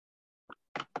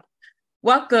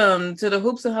Welcome to the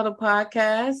Hoops and Huddle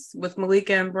podcast with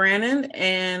Malika and Brandon.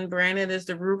 And Brandon is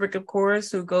the rubric, of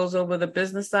course, who goes over the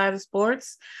business side of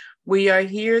sports. We are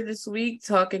here this week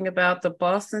talking about the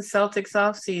Boston Celtics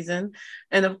offseason.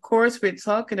 And of course, we're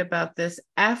talking about this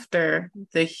after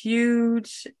the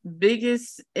huge,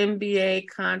 biggest NBA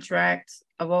contract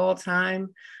of all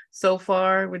time so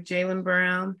far with Jaylen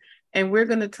Brown. And we're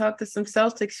going to talk to some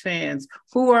Celtics fans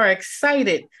who are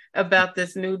excited about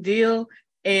this new deal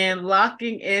and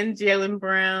locking in Jaylen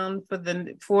Brown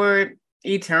for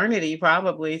eternity,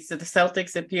 probably. So the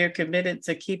Celtics appear committed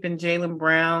to keeping Jaylen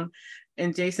Brown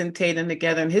and Jason Paden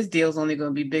together, and his deal's only going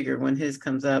to be bigger when his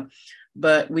comes up.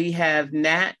 But we have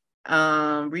Nat,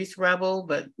 Reese Rebel,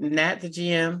 but Nat the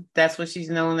GM, that's what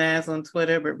she's known as on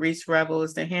Twitter, but Reese Rebel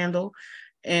is the handle.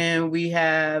 And we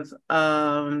have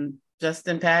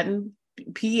Justin Paden,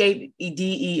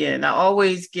 Paden. I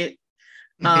always get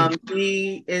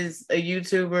he is a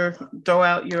YouTuber. Throw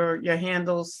out your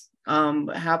handles,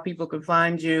 how people can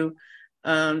find you.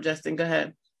 Justin, go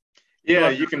ahead.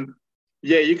 You can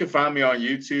find me on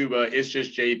YouTube. It's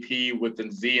just JP with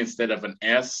a Z instead of an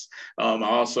S. I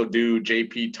also do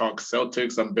JP Talk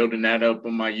Celtics. I'm building that up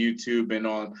on my YouTube and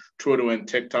on Twitter and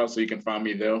TikTok, so you can find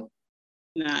me there.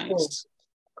 Nice.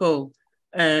 Cool.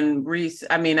 And Reese,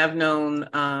 I've known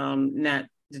Nat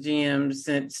the GM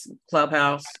since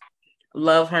Clubhouse.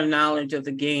 Love her knowledge of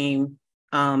the game,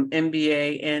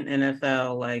 NBA and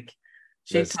NFL. Like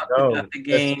she talked about the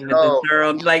game with the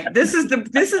girl. Like this is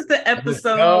the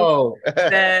episode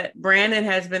that Brandon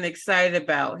has been excited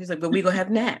about. He's like, "But we gonna have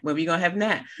Nat. When we gonna have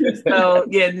Nat?" So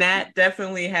yeah, Nat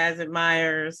definitely has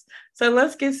admirers. So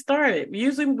let's get started.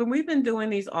 Usually when we've been doing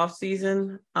these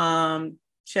off-season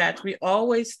chats, we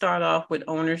always start off with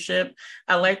ownership.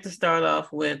 I like to start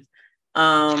off with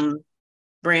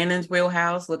Brandon's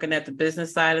wheelhouse, looking at the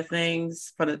business side of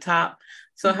things from the top.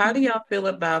 So how do y'all feel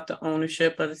about the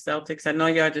ownership of the Celtics? I know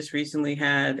y'all just recently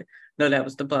that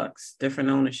was the Bucks,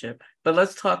 different ownership. But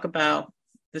let's talk about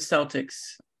the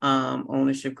Celtics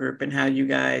ownership group and how you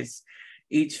guys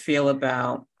each feel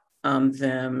about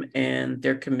them and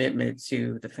their commitment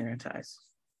to the franchise.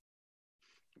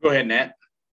 Go ahead, Nat.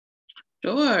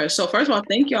 Sure. So first of all,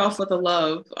 thank y'all for the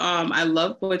love. I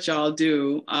love what y'all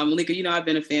do. Malika, I've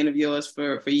been a fan of yours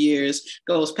for years,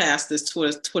 goes past this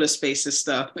Twitter spaces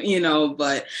stuff,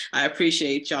 but I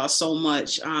appreciate y'all so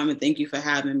much. And thank you for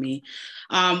having me.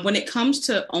 When it comes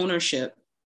to ownership,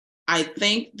 I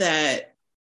think that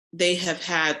they have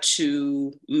had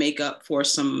to make up for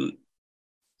some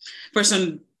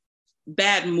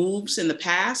bad moves in the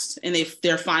past, and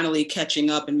they're finally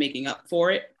catching up and making up for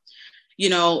it.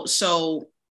 So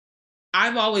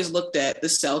I've always looked at the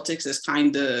Celtics as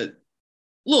kind of a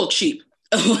little cheap,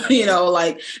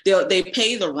 like they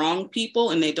pay the wrong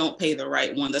people and they don't pay the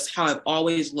right one. That's how I've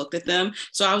always looked at them.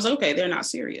 So I was like, okay, they're not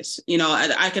serious.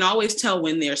 I can always tell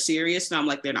when they're serious, and I'm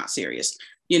like, they're not serious.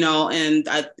 And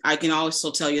I can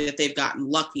also tell you that they've gotten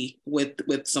lucky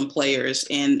with some players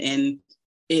and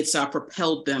it's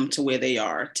propelled them to where they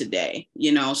are today,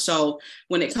 So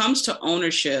when it comes to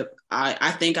ownership,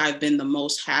 I think I've been the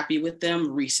most happy with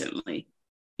them recently,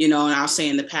 and I'll say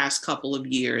in the past couple of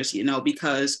years,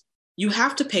 because you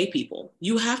have to pay people.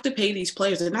 You have to pay these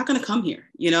players. They're not going to come here,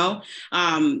 You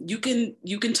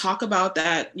can talk about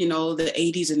that, the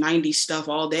 80s and 90s stuff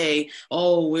all day.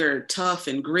 Oh, we're tough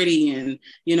and gritty and,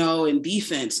 in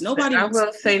defense. Nobody. I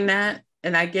will say, Nat,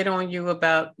 and I get on you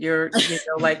about your,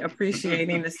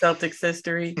 appreciating the Celtics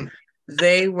history.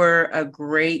 They were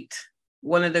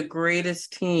one of the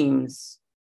greatest teams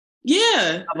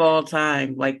of all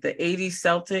time. Like the 80s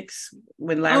Celtics,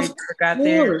 when Larry Bird got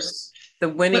there, the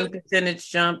winning percentage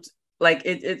jumped. Like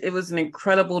it was an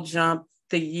incredible jump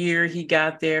the year he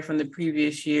got there from the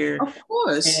previous year. Of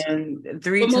course. And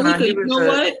three times he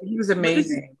was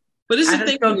amazing. But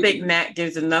I don't think Nat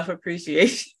gives enough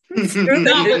appreciation. But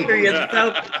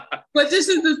this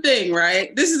is the thing,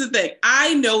 right? This is the thing.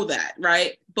 I know that,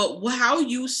 right? But how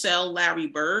you sell Larry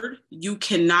Bird, you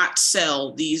cannot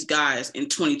sell these guys in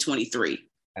 2023.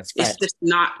 That's facts. It's just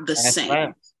not the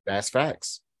same. That's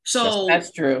facts. So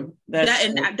that's true.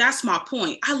 That's my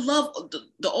point. I love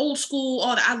the old school,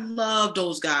 all that. I love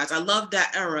those guys. I love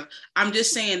that era. I'm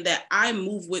just saying that I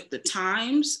move with the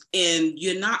times, and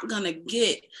you're not gonna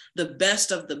get the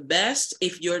best of the best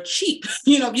if you're cheap. If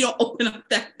you don't open up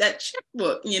that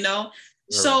checkbook. Sure.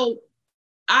 So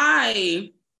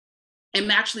I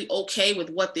am actually okay with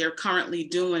what they're currently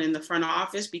doing in the front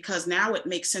office, because now it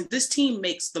makes sense. This team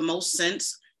makes the most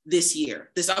sense this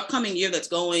year, this upcoming year that's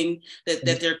going,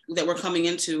 that we're coming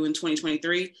into in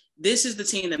 2023. this is the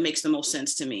team that makes the most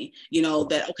sense to me.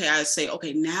 That, okay, I say,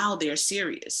 okay, now they're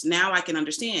serious. Now I can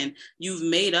understand you've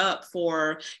made up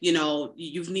for,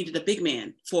 you've needed a big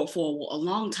man for a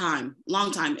long time.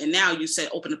 And now you said,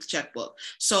 open up the checkbook.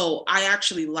 So I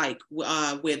actually like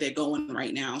where they're going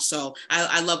right now. So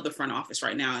I love the front office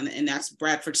right now. And that's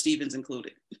Bradford Stevens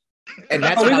included. And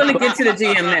that's we're going to get to the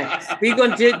GM next. We're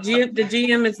going to the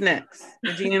GM is next. The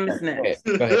GM is next.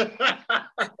 Go ahead.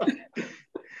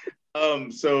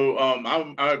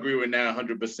 I agree with Nat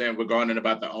 100% regarding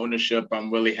about the ownership.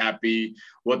 I'm really happy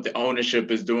what the ownership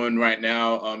is doing right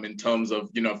now in terms of,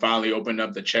 finally opening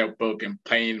up the checkbook and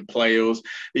paying players.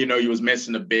 You was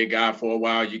missing a big guy for a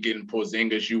while. You getting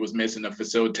Porzingis. You was missing a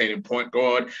facilitating point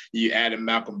guard. You added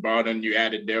Malcolm Brogdon. You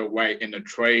added Derek White in the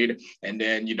trade. And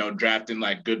then, drafting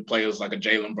like good players like a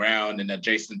Jaylen Brown and a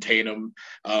Jason Tatum.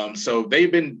 So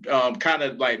they've been kind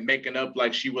of like making up,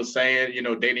 like she was saying,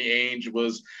 Danny Ainge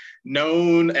was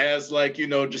known as like,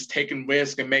 just taking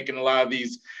risk and making a lot of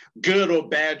these good or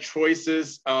bad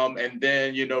choices. And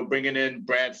then, bringing in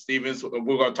Brad Stevens, we're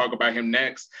going to talk about him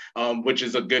next, which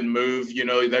is a good move.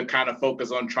 They're kind of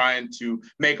focused on trying to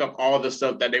make up all the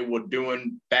stuff that they were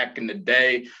doing back in the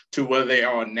day to where they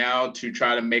are now to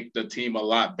try to make the team a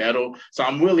lot better. So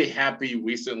I'm really happy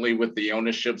recently with the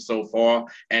ownership so far,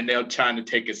 and they're trying to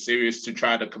take it serious to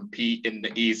try to compete in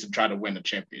the East and try to win a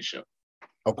championship.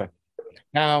 Okay.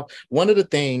 Now, one of the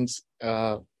things,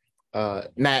 Nat,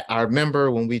 I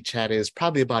remember when we chatted, is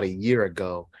probably about a year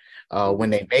ago, when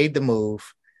they made the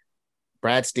move.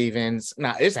 Brad Stevens,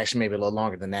 now it's actually maybe a little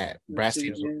longer than that. Brad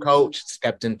Stevens was coach,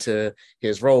 stepped into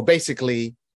his role,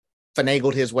 basically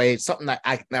finagled his way, something that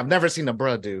I've never seen a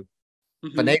bruh do,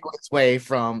 finagled his way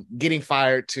from getting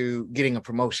fired to getting a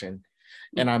promotion.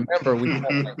 And I remember we were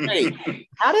like, hey,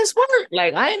 how does this work?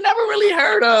 Like, I ain't never really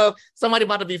heard of somebody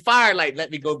about to be fired. Like,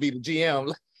 let me go be the GM.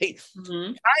 Like,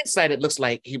 in hindsight, it looks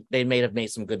like they may have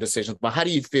made some good decisions. But how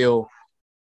do you feel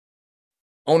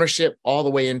ownership all the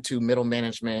way into middle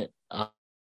management,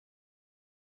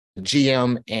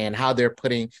 GM, and how they're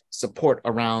putting support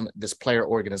around this player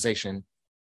organization?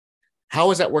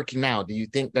 How is that working now? Do you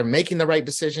think they're making the right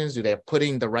decisions? Do they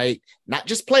putting the right, not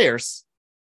just players,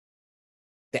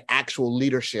 the actual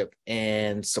leadership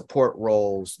and support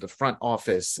roles, the front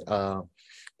office,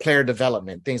 player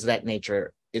development, things of that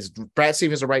nature? Is Brad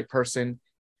Stevens the right person?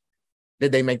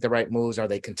 Did they make the right moves? Are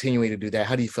they continuing to do that?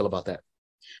 How do you feel about that?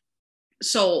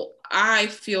 So I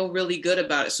feel really good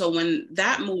about it. So when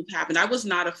that move happened, I was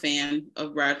not a fan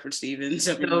of Bradford Stevens.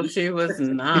 No, she was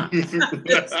not.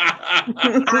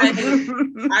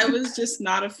 I was just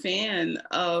not a fan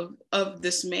of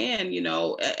this man,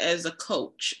 as a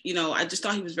coach. I just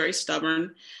thought he was very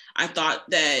stubborn. I thought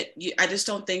that I just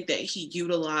don't think that he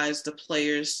utilized the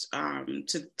players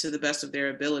to the best of their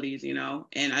abilities,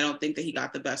 and I don't think that he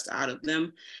got the best out of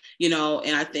them, and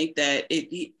I think that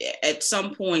at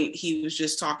some point he was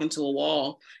just talking to a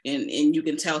wall, and you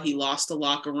can tell he lost the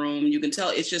locker room. You can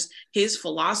tell it's just his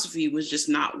philosophy was just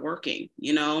not working,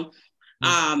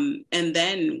 And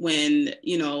then when,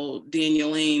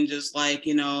 Daniel Ainge just like,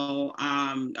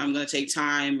 I'm going to take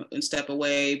time and step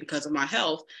away because of my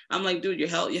health. I'm like, dude, your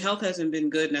health hasn't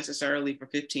been good necessarily for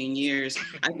 15 years.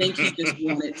 I think he just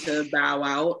wanted to bow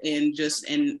out and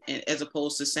as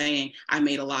opposed to saying, I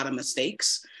made a lot of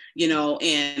mistakes,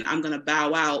 and I'm going to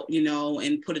bow out,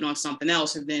 and put it on something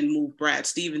else, and then move Brad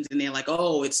Stevens in there like,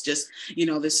 oh, it's just,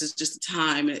 this is just a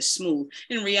time and it's smooth.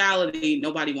 In reality,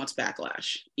 nobody wants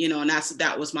backlash, and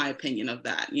that was my opinion of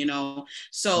that,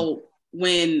 So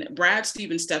when Brad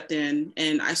Stevens stepped in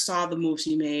and I saw the moves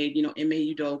he made,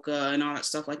 Ime Udoka and all that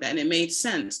stuff like that, and it made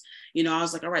sense. I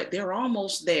was like, all right, they're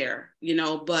almost there,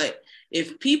 but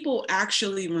if people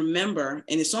actually remember,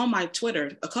 and it's on my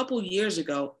Twitter, a couple of years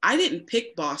ago, I didn't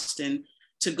pick Boston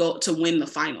to win the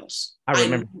finals. I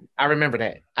remember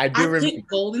that. I picked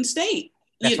Golden State,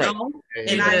 That's right.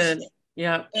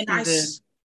 And I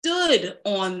stood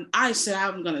on, I said,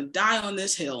 I'm going to die on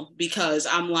this hill because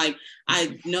I'm like,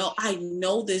 I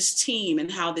know this team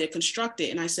and how they're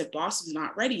constructed. And I said, Boston's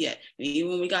not ready yet. And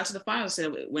even when we got to the finals, I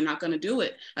said, we're not going to do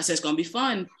it. I said, it's going to be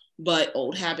fun, but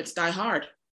old habits die hard.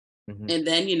 And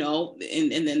then,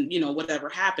 and then, whatever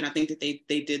happened, I think that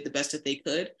they did the best that they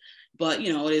could, but, it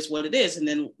is what it is. And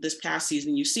then this past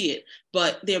season, you see it,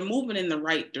 but they're moving in the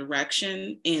right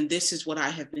direction. And this is what I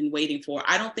have been waiting for.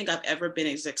 I don't think I've ever been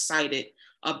as excited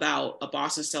about a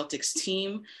Boston Celtics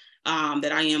team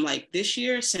that I am like this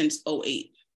year since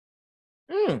 2008.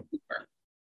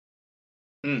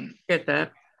 Get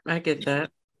that. I get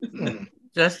that.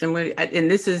 Justin,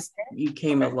 and you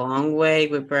came a long way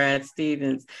with Brad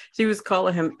Stevens. She was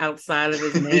calling him outside of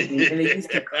his name, and it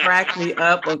used to crack me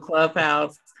up on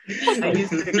Clubhouse I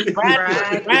used to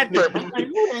Bradford. I'm like,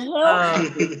 who the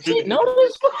hell? She know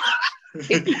this?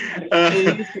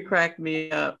 It used to crack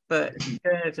me up, but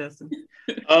go ahead, Justin.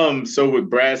 So with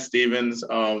Brad Stevens,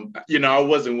 I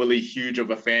wasn't really huge of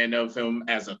a fan of him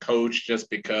as a coach just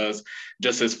because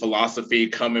just his philosophy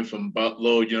coming from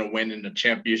Butler, winning the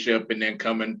championship and then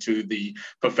coming to the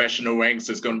professional ranks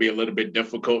is going to be a little bit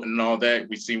difficult and all that.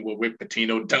 We've seen what Rick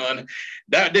Pitino done.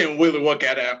 That didn't really work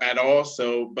out at all.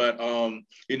 So, but,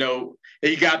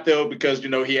 he got there because,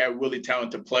 he had really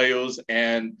talented players.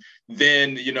 And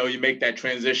then, you make that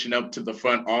transition up to the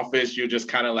front office. You're just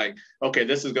kind of like, okay,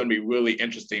 this is going to be really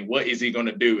interesting. What is he going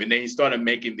to do? And then he started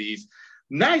making these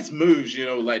nice moves,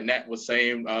 like Nat was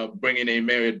saying, bringing in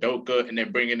Mariudoka and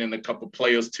then bringing in a couple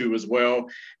players too as well.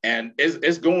 And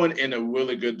it's going in a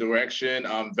really good direction.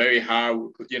 Very high,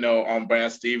 on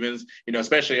Brad Stevens,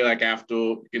 especially like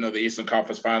after, the Eastern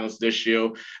Conference Finals this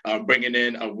year, bringing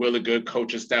in a really good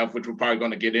coaching staff, which we're probably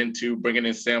going to get into, bringing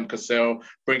in Sam Cassell,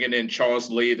 bringing in Charles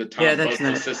Lee, the Tom Butler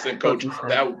assistant coach.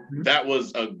 That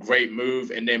was a great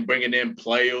move. And then bringing in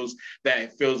players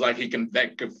that feels like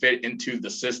that could fit into the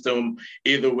system,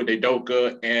 either with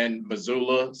Udoka and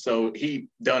Mazzulla. So he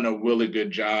done a really good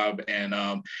job. And,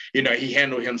 he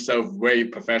handled himself very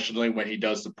professionally when he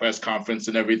does the press conference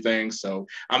and everything. So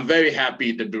I'm very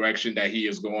happy the direction that he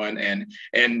is going.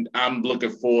 And I'm looking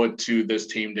forward to this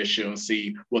team this year and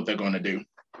see what they're going to do.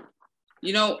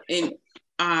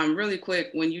 And really quick,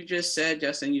 when you just said,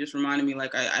 Justin, you just reminded me,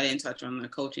 like, I didn't touch on the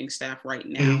coaching staff right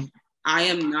now. Mm-hmm. I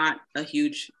am not a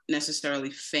huge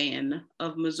necessarily fan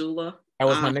of Mazzulla. That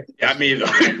was my next question. Me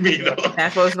though.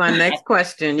 That was my next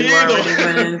question. You already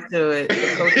went into it.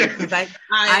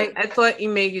 I thought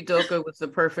Ime Udoka was the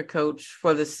perfect coach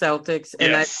for the Celtics.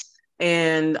 And yes.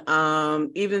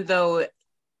 Even though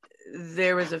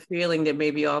there was a feeling that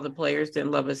maybe all the players didn't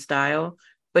love his style,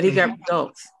 but he got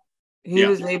results. He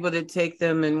was able to take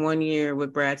them in 1 year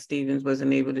what Brad Stevens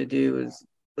wasn't able to do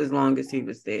as long as he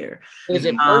was there. Is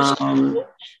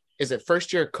it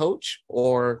first year coach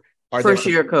or are first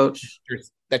year coach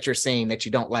that you're saying that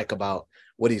you don't like about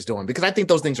what he's doing? Because I think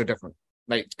those things are different.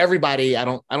 Like everybody, I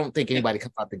don't think anybody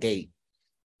comes out the gate,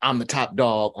 I'm the top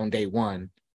dog on day one.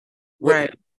 What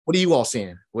are you all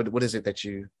seeing? What is it that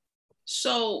you?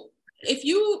 So if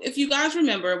you guys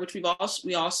remember, which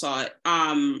we all saw it,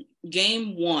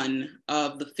 game 1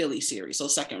 of the Philly series, so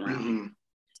second round. Mm-hmm.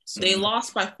 So they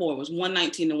lost by 4. It was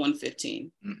 119 to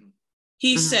 115. Mm-hmm.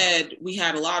 He said we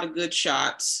had a lot of good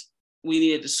shots. We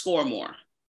needed to score more.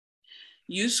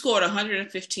 You scored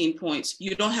 115 points.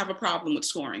 You don't have a problem with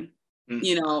scoring.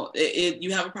 Mm-hmm.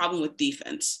 You have a problem with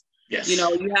defense. Yes.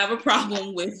 You have a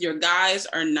problem with your guys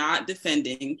are not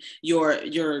defending.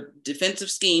 Your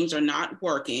defensive schemes are not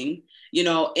working.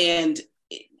 And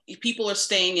people are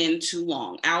staying in too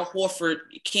long. Al Horford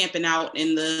camping out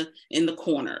in the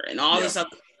corner and all this stuff.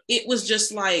 It was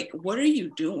just like, what are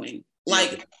you doing?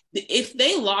 Like, if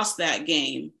they lost that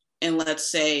game, and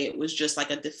let's say it was just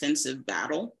like a defensive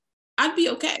battle, I'd be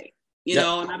okay, and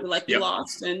I'd be like, you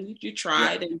lost and you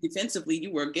tried and defensively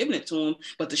you were giving it to them,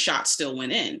 but the shot still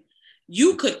went in.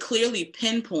 You could clearly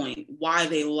pinpoint why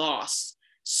they lost.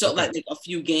 So like a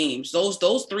few games, those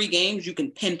 3 games, you can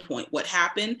pinpoint what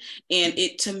happened. And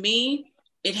to me,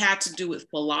 it had to do with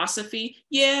philosophy.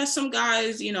 Yeah, some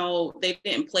guys, they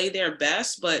didn't play their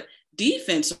best, but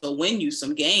defense will win you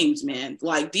some games, man.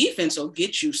 Like defense will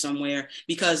get you somewhere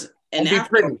because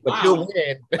after a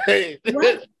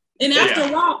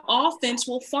while, offense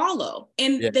will follow.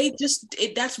 And they just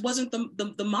that wasn't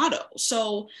the motto.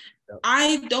 So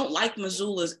I don't like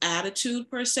Mazzulla's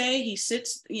attitude per se. He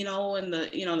sits, in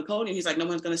the podium. He's like, no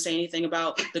one's going to say anything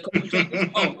about the coach.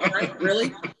 Oh, all right,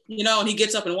 really? And he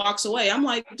gets up and walks away. I'm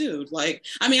like, dude,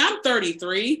 I'm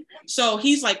 33, so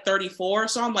he's like 34.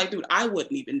 So I'm like, dude, I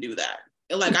wouldn't even do that.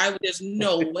 Like, there's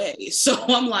no way. So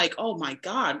I'm like, oh my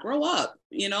God, grow up.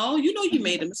 You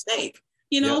made a mistake.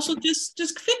 So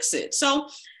just fix it. So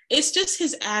it's just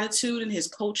his attitude and his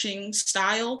coaching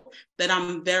style that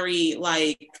I'm very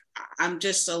I'm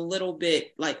just a little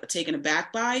bit taken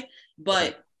aback by.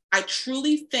 But I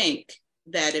truly think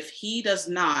that if he does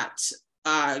not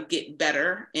get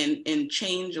better and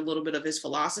change a little bit of his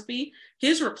philosophy,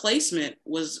 his replacement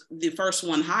was the first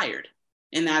one hired,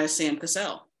 and that is Sam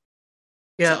Cassell.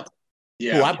 Yeah. So,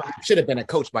 who I should have been a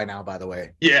coach by now, by the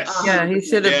way. Yes. He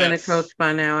should have been a coach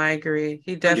by now. I agree.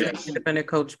 He definitely should have been a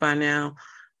coach by now.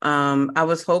 I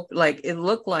was hoping, it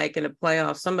looked like in the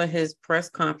playoffs, some of his press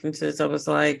conferences, I was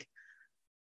like,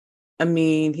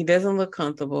 he doesn't look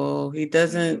comfortable. He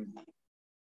doesn't,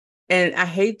 and I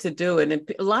hate to do it.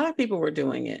 And a lot of people were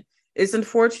doing it. It's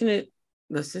unfortunate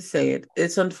let's just say it.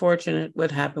 It's unfortunate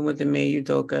what happened with the Ime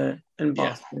Udoka in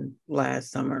Boston last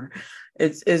summer.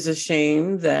 It's a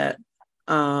shame that,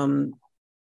 and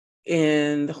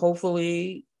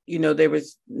hopefully, there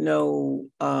was no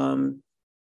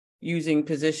using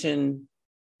position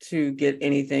to get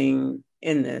anything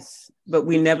in this, but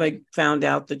we never found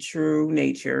out the true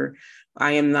nature.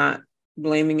 I am not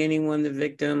blaming anyone, the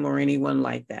victim or anyone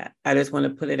like that. I just want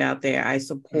to put it out there. I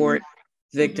support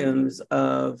victims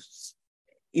of,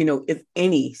 if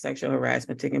any sexual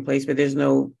harassment taking place, but there's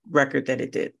no record that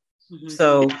it did.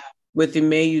 So with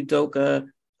Ime Udoka,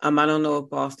 I don't know if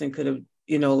Boston could have,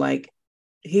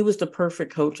 he was the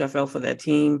perfect coach, I felt, for that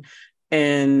team.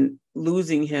 And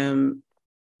losing him,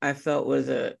 I felt, was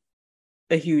a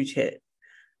huge hit.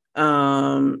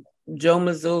 Joe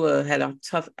Mazzulla had a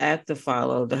tough act to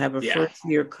follow, to have a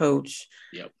first-year coach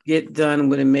get done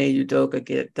with Ime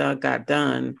Udoka got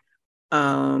done.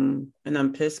 And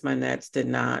I'm pissed my Nets did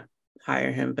not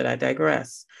hire him, but I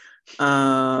digress.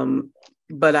 Joe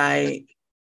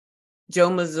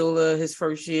Mazzulla, his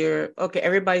first year, okay,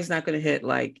 everybody's not going to hit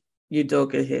like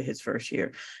Udoka hit his first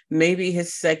year. Maybe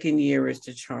his second year is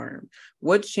the charm.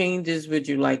 What changes would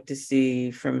you like to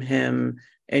see from him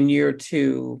in year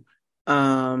two?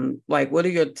 What are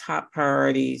your top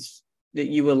priorities that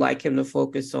you would like him to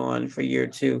focus on for year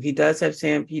two? He does have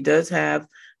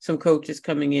some coaches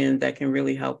coming in that can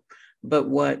really help. But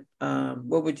what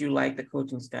would you like the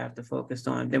coaching staff to focus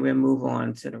on? Then we'll move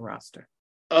on to the roster.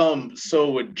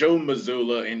 So with Joe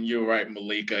Mazzulla, and you're right,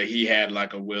 Malika, he had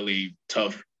like a really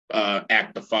tough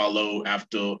act to follow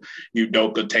after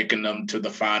Udoka taking them to the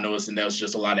finals, and there was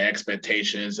just a lot of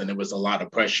expectations, and there was a lot of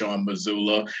pressure on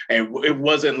Mazzulla, and it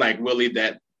wasn't like really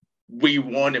that we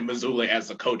wanted Mazzulla as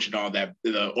a coach and all that.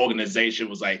 The organization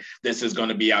was like, this is going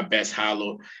to be our best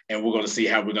hire, and we're going to see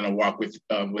how we're going to walk with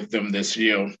them this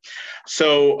year.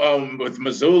 So with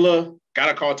Mazzulla,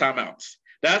 gotta call timeouts.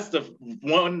 That's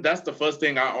the first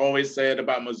thing I always said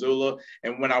about Mazzulla.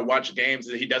 And when I watch games,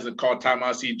 he doesn't call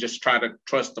timeouts. He just try to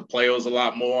trust the players a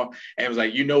lot more. And it was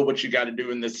like, what you got to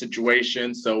do in this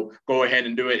situation. So go ahead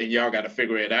and do it. And y'all got to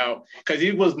figure it out. Because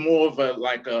he was more of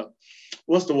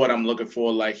what's the word I'm looking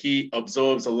for? Like, he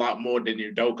absorbs a lot more than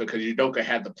Udoka, because Udoka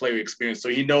had the player experience. So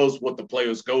he knows what the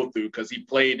players go through because he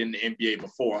played in the NBA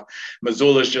before.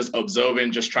 Mazzulla's just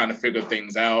observing, just trying to figure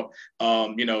things out.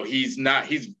 He's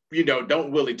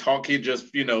don't really talk. He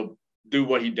just, do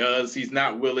what he does. He's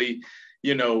not really,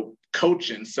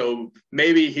 coaching. So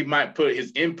maybe he might put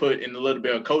his input in a little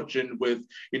bit of coaching with,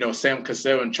 Sam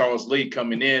Cassell and Charles Lee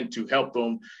coming in to help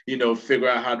him, figure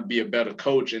out how to be a better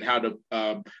coach and how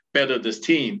to better this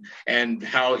team, and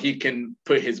how he can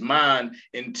put his mind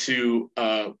into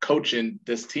coaching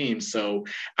this team. So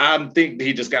I think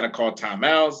he just got to call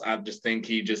timeouts. I just think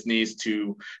he just needs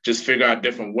to just figure out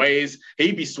different ways.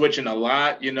 He'd be switching a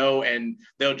lot, and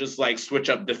they'll just like switch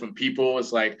up different people.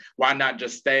 It's like, why not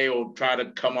just stay or try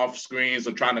to come off screens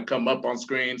or trying to come up on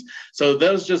screens? So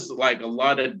there's just like a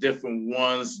lot of different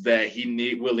ones that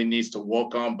he really needs to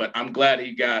work on. But I'm glad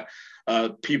he got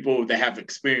people that have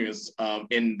experience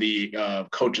in the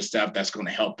coaching staff that's going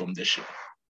to help them this year.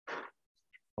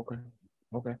 Okay.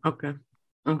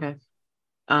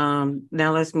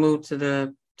 Now let's move to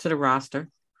the roster.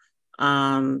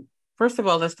 First of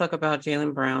all, let's talk about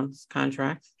Jaylen Brown's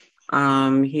contract.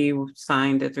 He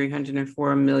signed a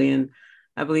 $304 million,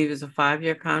 I believe it's a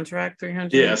 5-year contract.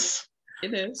 300. Yes,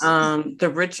 it is.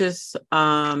 The richest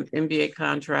NBA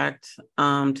contract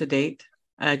to date.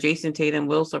 Jason Tatum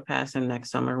will surpass him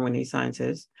next summer when he signs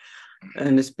his,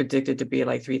 and it's predicted to be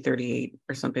like 338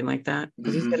 or something like that,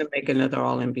 because he's going to make another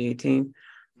All NBA team.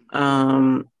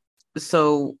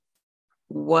 So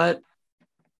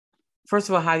first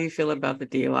of all, how do you feel about the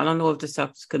deal? I don't know if the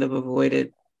Celtics could have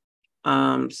avoided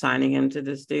signing him to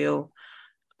this deal,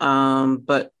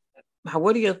 but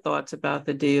what are your thoughts about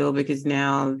the deal? Because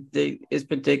now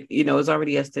it's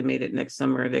already estimated next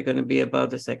summer they're going to be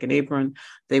above the second apron.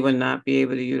 They will not be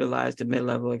able to utilize the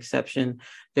mid-level exception.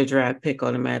 Their draft pick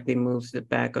automatically moves to the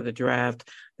back of the draft.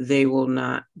 They will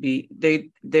not be.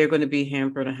 They're going to be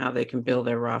hampered on how they can build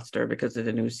their roster because of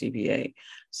the new CBA.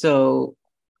 So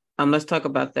let's talk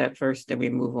about that first, then we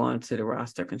move on to the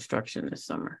roster construction this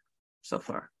summer so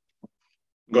far.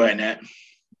 Go ahead, Nat.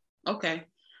 Okay.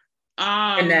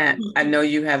 And that, I know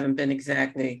you haven't been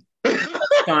exactly a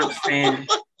staunch fan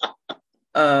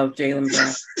of Jaylen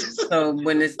Brown. So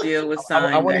when this deal was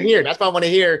signed, I want to hear. That's why I want to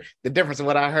hear the difference in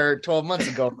what I heard 12 months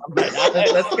ago.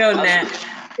 Let's go, Nat.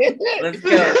 Let's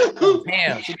go.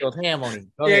 Ham. She goes ham on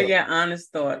him. Share your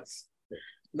honest thoughts.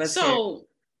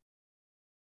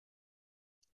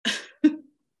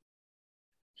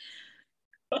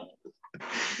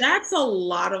 That's a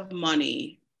lot of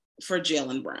money for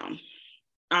Jaylen Brown.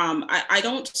 I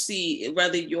don't see,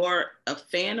 whether you're a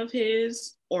fan of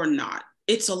his or not,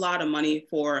 it's a lot of money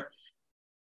for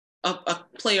a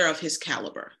player of his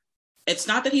caliber. It's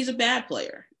not that he's a bad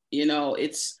player.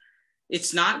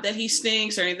 It's not that he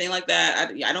stinks or anything like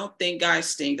that. I don't think guys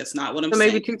stink. That's not what I'm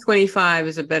saying. Maybe 225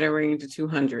 is a better range of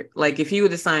 200. Like if you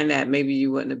would have signed that, maybe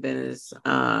you wouldn't have been as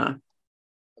 5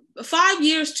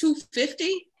 years,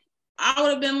 250. I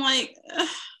would have been like,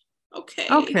 okay.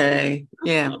 Okay.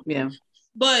 Yeah.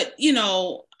 But,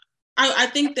 I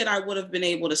think that I would have been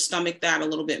able to stomach that a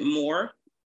little bit more,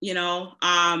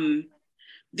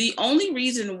 The only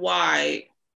reason why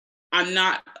I'm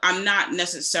not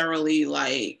necessarily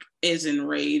like as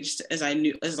enraged as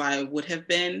I would have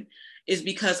been is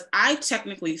because I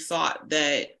technically thought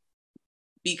that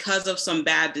because of some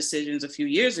bad decisions a few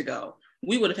years ago,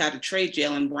 we would have had to trade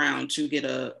Jaylen Brown to get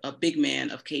a big man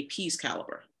of KP's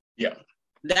caliber. Yeah.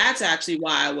 That's actually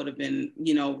why I would have been,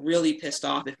 really pissed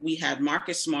off if we had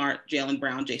Marcus Smart, Jaylen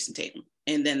Brown, Jason Tatum,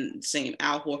 and then same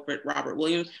Al Horford, Robert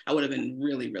Williams. I would have been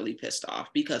really, really pissed off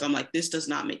because I'm like, this does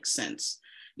not make sense.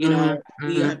 We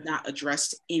have not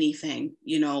addressed anything,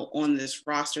 on this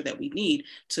roster that we need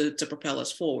to propel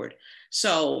us forward.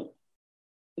 So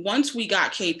once we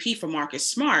got KP for Marcus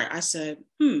Smart, I said,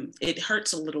 it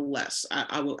hurts a little less.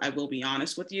 I will be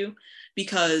honest with you,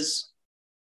 because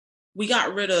we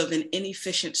got rid of an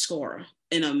inefficient scorer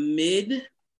and a mid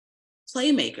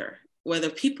playmaker, whether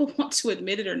people want to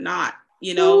admit it or not.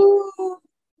 He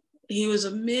was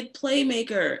a mid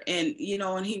playmaker, and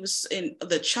and he was in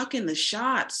the chucking the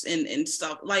shots and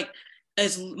stuff. Like,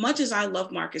 as much as I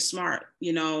love Marcus Smart,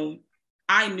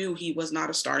 I knew he was not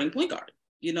a starting point guard,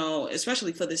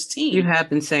 especially for this team. You have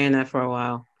been saying that for a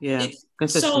while. Yeah.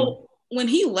 So when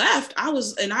he left, I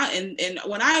was, and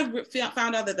when I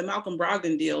found out that the Malcolm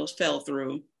Brogdon deal fell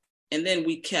through, and then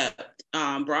we kept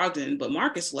Brogdon, but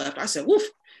Marcus left, I said, woof,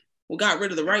 we got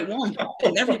rid of the right one.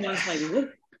 And everyone's like,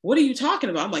 what are you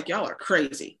talking about? I'm like, y'all are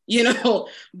crazy,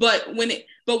 But when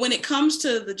it comes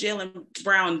to the Jaylen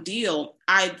Brown deal,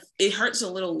 it hurts a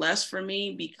little less for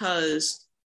me because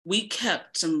we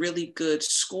kept some really good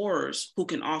scorers who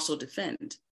can also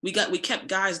defend. We kept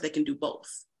guys that can do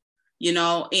both,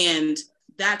 and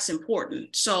that's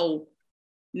important. So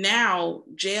now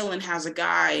Jaylen has a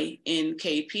guy in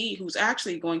KP who's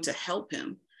actually going to help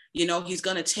him. He's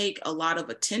going to take a lot of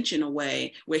attention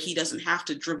away where he doesn't have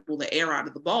to dribble the air out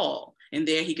of the ball. And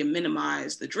there he can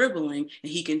minimize the dribbling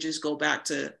and he can just go back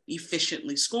to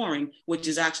efficiently scoring, which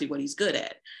is actually what he's good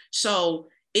at. So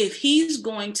if he's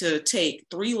going to take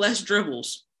 3 less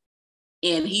dribbles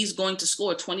and he's going to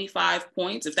score 25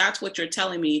 points, if that's what you're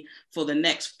telling me for the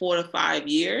next 4 to 5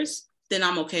 years, then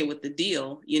I'm okay with the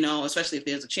deal, especially if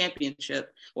there's a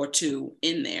championship or 2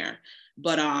 in there.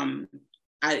 But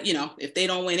if they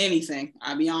don't win anything,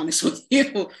 I'll be honest with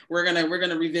you, we're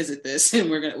gonna revisit this, and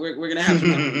we're gonna have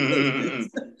to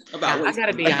about. I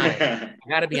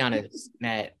gotta be honest,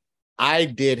 Nat. I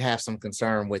did have some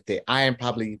concern with it. I am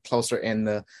probably closer in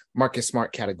the Marcus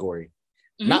Smart category.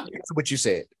 Mm-hmm. Not because of what you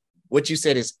said. What you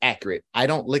said is accurate. I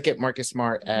don't look at Marcus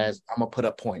Smart as I'm gonna put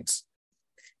up points.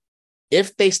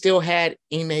 If they still had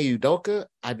Ime Udoka,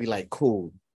 I'd be like,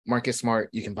 cool, Marcus Smart,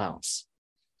 you can bounce.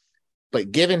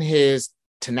 But given his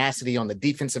tenacity on the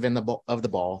defensive end of the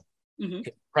ball, his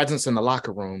presence in the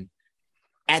locker room,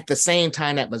 at the same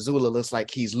time that Mazzulla looks like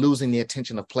he's losing the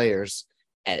attention of players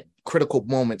at critical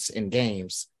moments in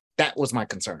games, that was my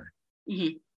concern.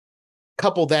 Mm-hmm.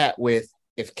 Couple that with,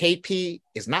 if KP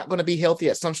is not going to be healthy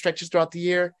at some stretches throughout the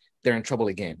year, they're in trouble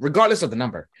again, regardless of the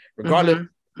number,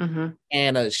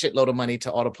 and a shitload of money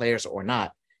to all the players or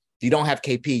not. If you don't have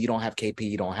KP, you don't have KP,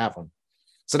 you don't have them.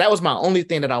 So that was my only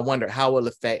thing that I wondered how it will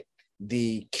affect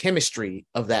the chemistry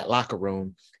of that locker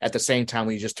room at the same time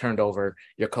when you just turned over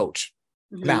your coach.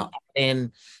 Mm-hmm. Now,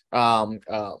 and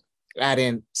add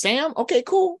in Sam, okay,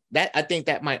 cool. That I think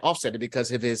that might offset it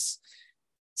because of his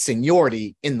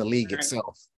seniority in the league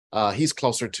itself. He's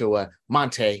closer to a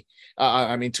Monty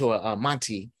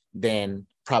than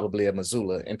probably a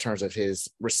Mazzulla in terms of his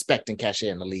respect and cachet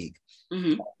in the league.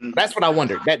 Mm-hmm. That's what I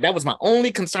wondered. That was my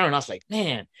only concern. I was like,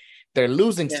 man, they're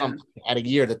losing something at a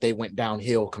year that they went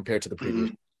downhill compared to the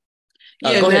previous.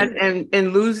 And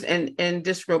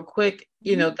just real quick,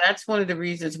 that's one of the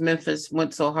reasons Memphis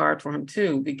went so hard for him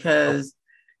too, because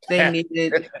they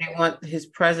want his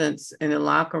presence in the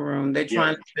locker room. They're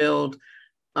trying to build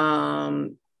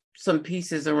some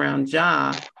pieces around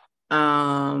Ja.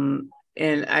 And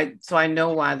I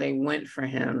know why they went for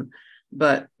him,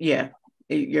 but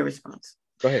your response.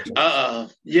 Go ahead. I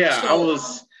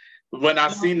was, when I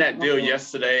seen that deal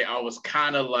yesterday, I was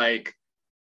kind of like,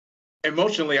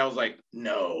 emotionally, I was like,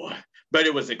 no. But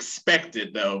it was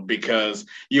expected, though, because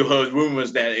you heard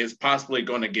rumors that it's possibly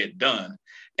going to get done.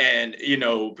 And,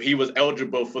 he was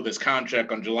eligible for this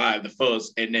contract on July the 1st,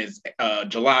 and it's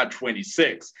July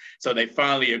 26th. So they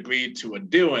finally agreed to a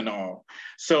deal and all.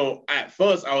 So at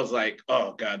first I was like,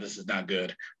 oh God, this is not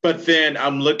good. But then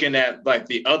I'm looking at like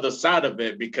the other side of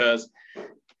it because,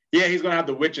 yeah, he's going to have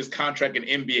the richest contract in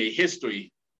NBA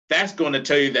history. That's going to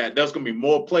tell you that there's going to be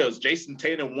more players. Jason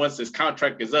Tatum, once his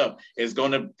contract is up, is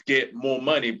going to get more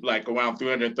money, like around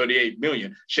 $338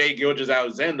 million. Shai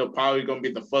Gilgeous-Alexander probably going to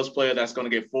be the first player that's going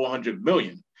to get $400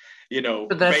 million.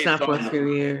 But that's not for a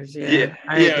few years. Yeah.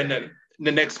 And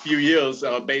the next few years,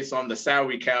 based on the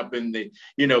salary cap and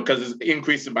because it's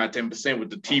increasing by 10%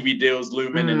 with the TV deals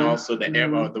looming, and also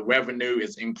the revenue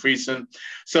is increasing.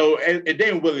 So it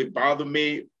didn't really bother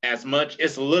me as much.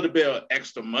 It's a little bit of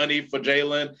extra money for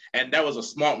Jaylen, and that was a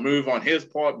smart move on his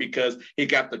part because he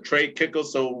got the trade kicker.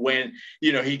 So when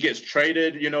he gets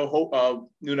traded,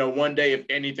 one day if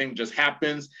anything just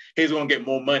happens, he's gonna get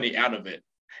more money out of it.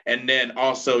 And then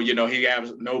also, he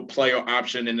has no player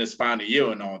option in his final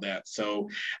year and all that. So,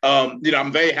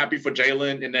 I'm very happy for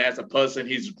Jaylen. And as a person,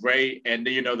 he's great. And,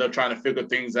 they're trying to figure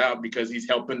things out because he's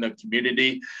helping the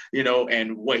community,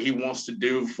 and what he wants to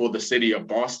do for the city of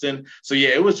Boston. So, yeah,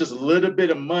 it was just a little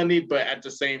bit of money. But at the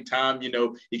same time,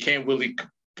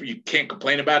 you can't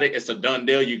complain about it. It's a done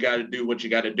deal. You got to do what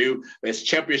you got to do. It's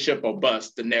championship or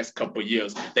bust the next couple of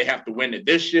years. They have to win it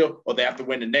this year or they have to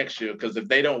win it next year. Because if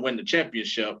they don't win the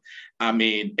championship,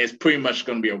 it's pretty much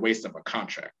going to be a waste of a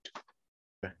contract.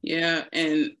 Yeah.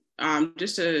 And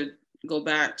just to go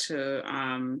back to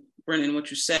Brennan,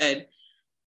 what you said,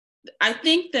 I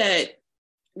think that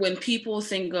when people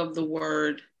think of the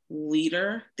word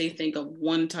leader, they think of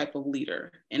one type of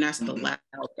leader, and that's the loud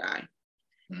guy.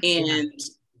 And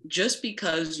just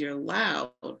because you're loud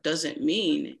doesn't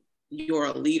mean you're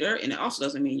a leader, and it also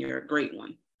doesn't mean you're a great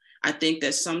one. I think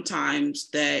that sometimes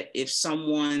that if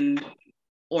someone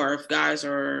or if guys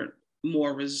are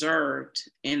more reserved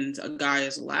and a guy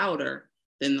is louder,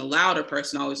 then the louder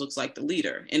person always looks like the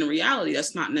leader. In reality,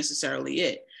 that's not necessarily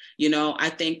it. I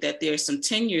think that there's some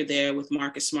tenure there with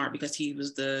Marcus Smart because he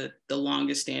was the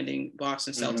longest standing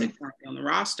Boston Celtics on the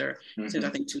roster since I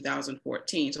think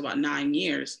 2014, so about 9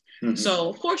 years. So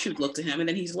of course you'd look to him, and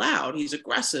then he's loud, he's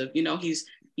aggressive,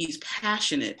 he's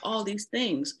passionate, all these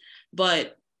things.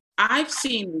 But I've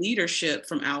seen leadership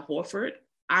from Al Horford.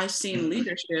 I've seen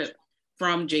leadership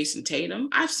from Jason Tatum.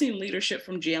 I've seen leadership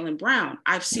from Jaylen Brown.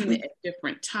 I've seen it at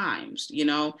different times,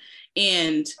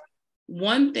 and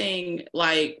one thing,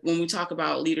 like when we talk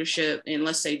about leadership and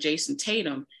let's say Jason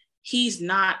Tatum, he's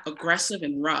not aggressive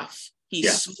and rough.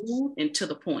 He's smooth and to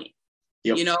the point.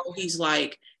 Yep. He's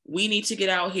like, we need to get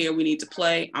out here. We need to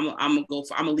play. I'm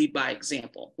gonna lead by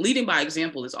example. Leading by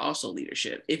example is also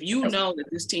leadership. If you know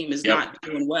that this team is not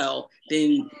doing well,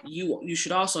 then you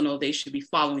should also know they should be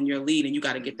following your lead, and you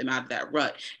got to get them out of that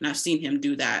rut. And I've seen him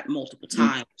do that multiple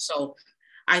times. So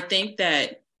I think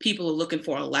that people are looking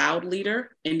for a loud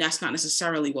leader, and that's not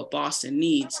necessarily what Boston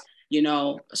needs,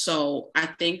 So I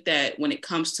think that when it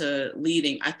comes to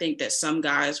leading, I think that some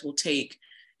guys will take,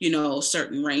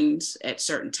 certain reins at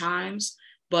certain times,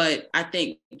 but I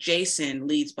think Jason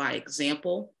leads by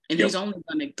example, and he's only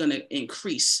gonna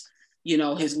increase,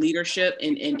 his leadership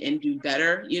and do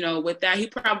better, with that. He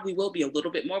probably will be a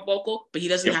little bit more vocal, but he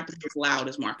doesn't have to be as loud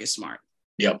as Marcus Smart.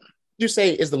 You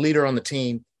say is the leader on the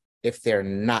team if they're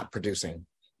not producing?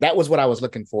 That was what I was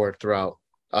looking for throughout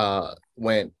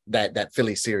when that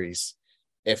Philly series.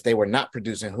 If they were not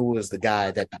producing, who was the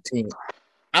guy that the team,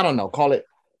 I don't know, call it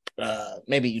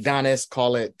maybe Udonis,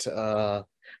 call it some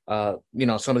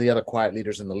of the other quiet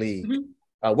leaders in the league.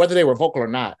 Whether they were vocal or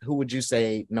not, who would you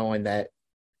say, knowing that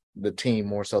the team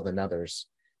more so than others,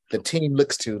 the team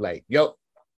looks to like,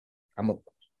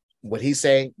 what he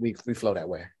say, we flow that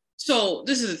way. So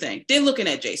this is the thing. They're looking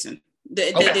at Jason.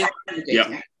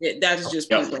 That is just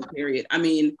point blank, period.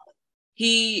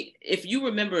 If you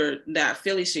remember that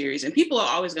Philly series, and people are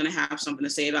always going to have something to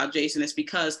say about Jason, it's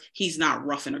because he's not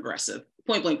rough and aggressive.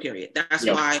 Point blank, period. That's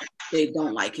why they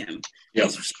don't like him.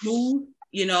 He's smooth,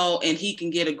 and he can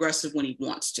get aggressive when he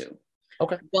wants to.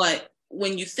 Okay. But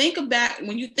when you think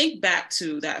back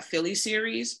to that Philly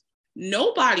series,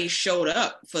 nobody showed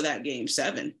up for that game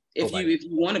 7. If you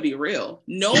want to be real,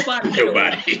 nobody.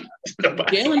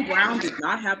 Jaylen Brown did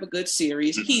not have a good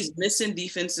series. He's missing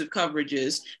defensive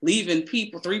coverages, leaving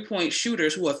people 3-point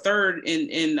shooters who are third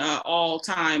in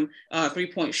all-time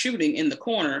 3-point shooting in the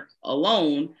corner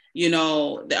alone.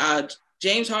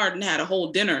 James Harden had a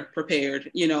whole dinner prepared.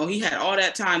 He had all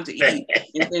that time to eat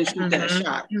and then shoot that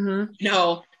shot.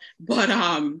 But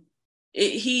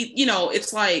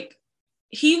it's like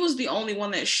he was the only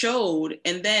one that showed,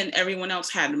 and then everyone else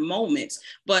had moments.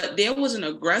 But there was an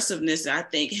aggressiveness that I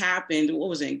think happened. What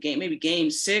was it? Maybe game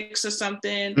 6 or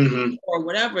something, or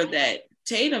whatever, that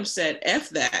Tatum said, F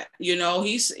that.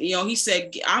 He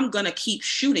said, I'm gonna keep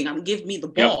shooting. I'm give me the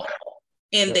ball.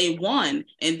 And they won.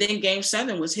 And then game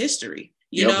 7 was history.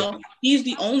 He's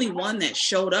the only one that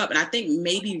showed up. And I think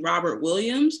maybe Robert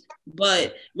Williams,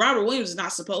 but Robert Williams is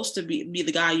not supposed to be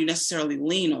the guy you necessarily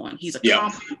lean on. He's a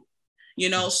compliment.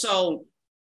 So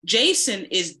Jayson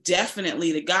is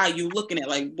definitely the guy you're looking at,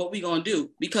 like, what we gonna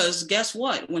do? Because guess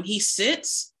what? When he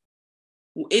sits,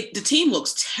 the team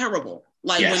looks terrible.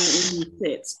 Like when he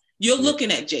sits, you're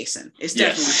looking at Jayson. It's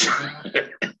definitely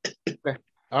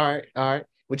All right.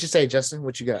 What you say, Justin?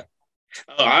 What you got?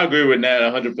 I agree with that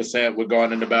 100%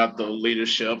 regarding about the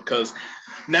leadership, because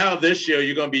now this year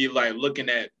you're going to be like looking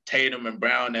at Tatum and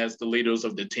Brown as the leaders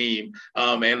of the team.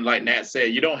 And like Nat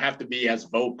said, you don't have to be as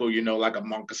vocal, like a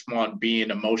Marcus Smart being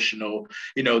emotional,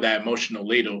 that emotional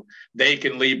leader. They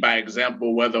can lead by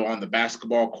example, whether on the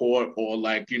basketball court or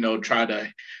like, try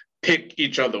to pick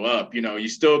each other up. You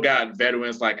still got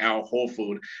veterans like Al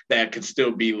Horford that can still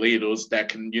be leaders that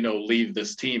can, lead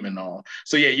this team and all.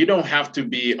 So yeah, you don't have to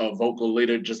be a vocal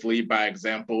leader, just lead by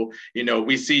example.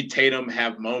 We see Tatum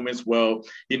have moments where,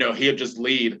 he'll just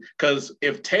lead, because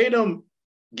if Tatum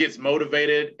gets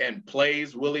motivated and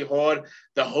plays really hard,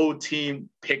 the whole team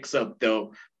picks up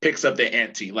the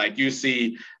ante. Like you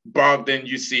see Brogdon,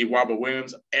 you see Robert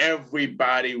Williams,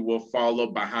 everybody will follow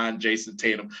behind Jayson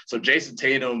Tatum. So Jayson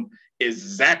Tatum is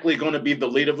exactly going to be the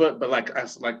leader of it, but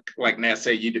like Nat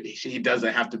said, he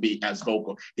doesn't have to be as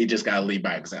vocal. He just got to lead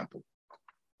by example.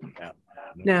 Yeah.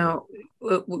 Now,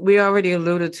 we already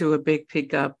alluded to a big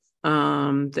pickup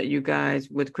that you guys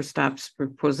with Kristaps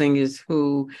Porzingis,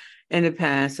 who in the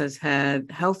past has had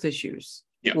health issues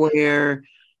where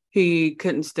he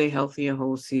couldn't stay healthy a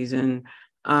whole season.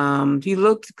 He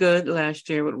looked good last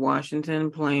year with Washington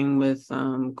playing with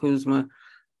Kuzma.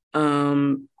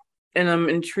 And I'm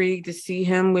intrigued to see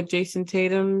him with Jayson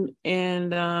Tatum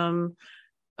and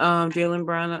Jaylen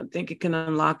Brown. I think it can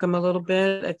unlock him a little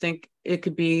bit. I think it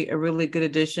could be a really good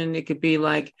addition. It could be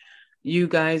like you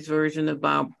guys' version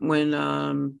about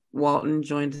when Walton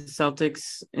joined the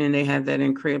Celtics and they had that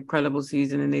incredible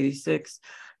season in '86.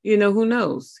 Who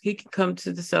knows? He could come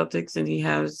to the Celtics and he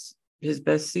has his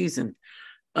best season.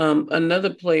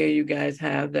 Another player you guys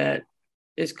have that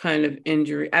is kind of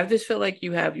injury. I just feel like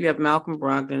you have Malcolm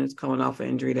Brogdon is coming off an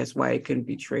injury. That's why he couldn't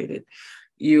be traded.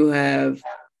 You have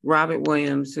Robert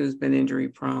Williams, who's been injury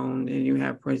prone, and you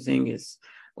have Porzingis.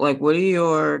 Like, what are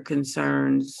your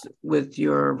concerns with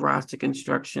your roster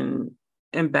construction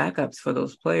and backups for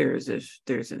those players if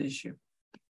there's an issue?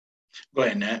 Go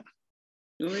ahead, Nat.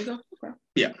 You want me to go? Okay.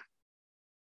 Yeah.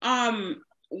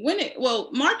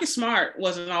 Marcus Smart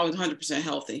wasn't always 100%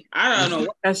 healthy. I don't know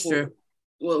what that's true.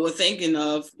 What we're thinking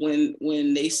of when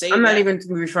they say I'm not even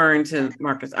referring to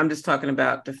Marcus. I'm just talking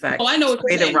about the fact I know what the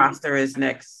way the roster is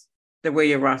next, the way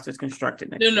your roster is constructed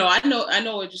next. No, I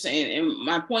know what you're saying. And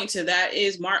my point to that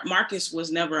is Marcus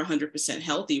was never 100%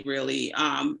 healthy, really,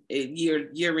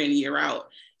 year in, year out.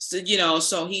 So,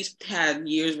 so he's had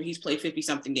years where he's played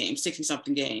 50-something games,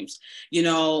 60-something games.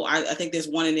 I think there's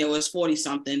one in there was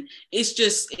 40-something. It's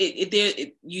just,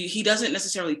 he doesn't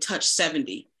necessarily touch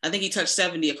 70. I think he touched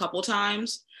 70 a couple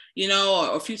times,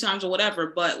 or a few times or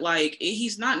whatever. But, like,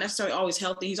 he's not necessarily always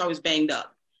healthy. He's always banged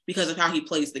up because of how he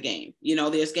plays the game.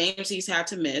 There's games he's had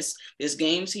to miss. There's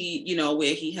games where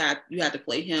you had to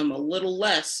play him a little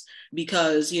less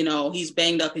because, he's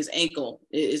banged up. His ankle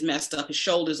is messed up. His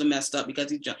shoulders are messed up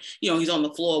because he's on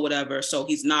the floor or whatever. So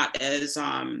he's not as,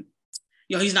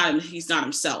 he's not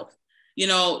himself,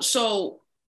 so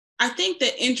I think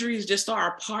that injuries just are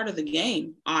a part of the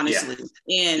game, honestly.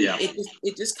 Yeah. And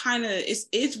it just kind of,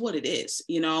 it's what it is,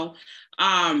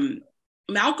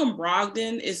 Malcolm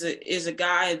Brogdon is a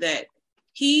guy that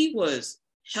he was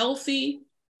healthy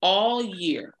all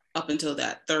year up until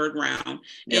that third round.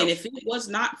 Yep. And if it was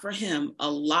not for him, a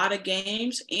lot of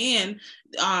games and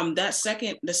the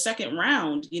second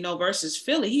round, versus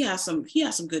Philly, he has some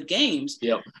good games.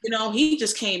 Yep. He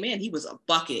just came in, he was a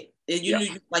bucket.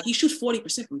 Like he shoots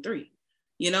 40% from three,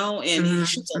 and he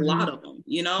shoots a lot of them,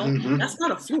 that's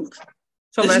not a fluke.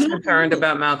 So less concerned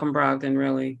about Malcolm Brogdon,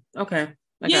 really. Okay.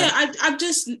 Yeah, I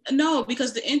just know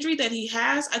because the injury that he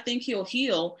has, I think he'll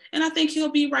heal and I think he'll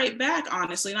be right back,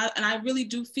 honestly. And I really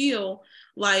do feel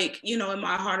like, in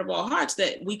my heart of all hearts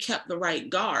that we kept the right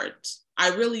guards. I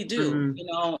really do,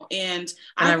 and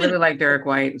I really like Derek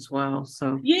White as well.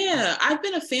 So yeah, I've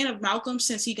been a fan of Malcolm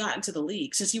since he got into the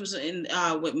league, since he was in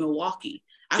with Milwaukee.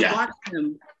 I watched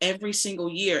him every single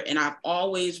year, and I've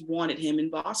always wanted him in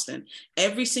Boston.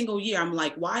 Every single year, I'm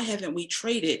like, why haven't we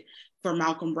traded for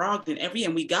Malcolm Brogdon every year?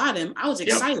 And we got him. I was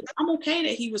excited. I'm okay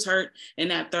that he was hurt in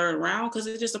that third round because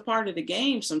it's just a part of the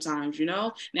game sometimes,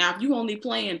 Now, if you only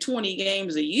playing 20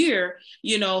 games a year,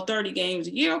 30 games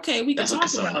a year, okay, we can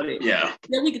talk about it. Yeah,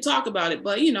 we can talk about it.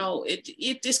 But,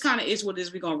 it just kind of is what it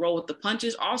is. We're going to roll with the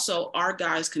punches. Also, our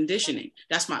guys' conditioning.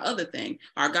 That's my other thing.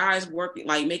 Our guys working,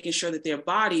 like making sure that their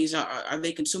bodies are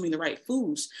they consuming the right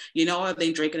foods? Are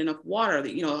they drinking enough water? Are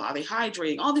they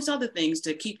hydrating? All these other things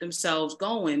to keep themselves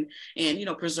going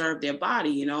and, preserve their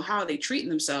body, how are they treating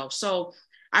themselves? So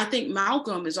I think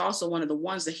Malcolm is also one of the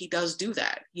ones that he does do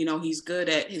that. He's good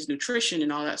at his nutrition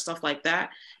and all that stuff like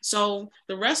that. So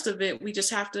the rest of it, we just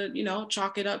have to,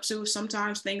 chalk it up to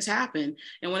sometimes things happen.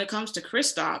 And when it comes to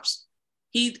Kristaps,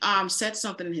 he said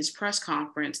something in his press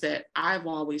conference that I've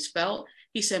always felt.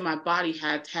 He said my body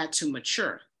had to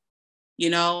mature,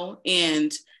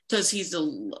 and because he's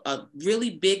a really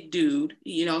big dude,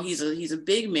 he's a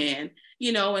big man,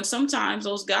 and sometimes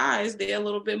those guys, they're a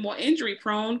little bit more injury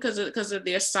prone because of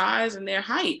their size and their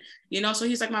height, so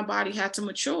he's like, my body had to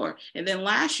mature. And then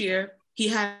last year he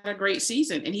had a great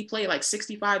season and he played like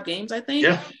 65 games, I think,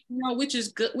 which is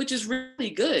good, which is really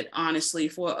good, honestly,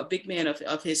 for a big man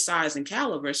of his size and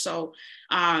caliber. So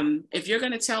if you're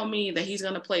going to tell me that he's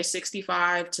going to play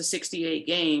 65 to 68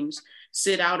 games,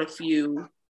 sit out a few,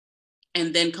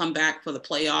 and then come back for the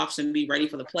playoffs and be ready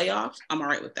for the playoffs, I'm all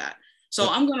right with that. So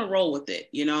I'm going to roll with it,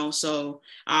 So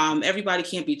everybody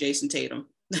can't be Jason Tatum.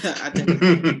 I think.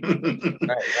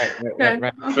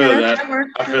 Right. I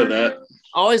feel that.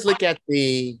 I always look at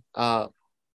the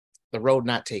road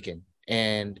not taken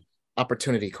and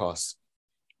opportunity costs.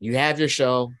 You have your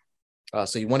show,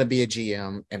 so you want to be a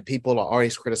GM, and people are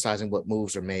always criticizing what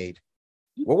moves are made.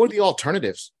 What were the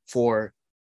alternatives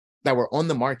that were on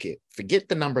the market? Forget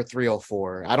the number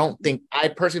 304. I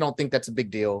personally don't think that's a big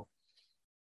deal.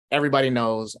 Everybody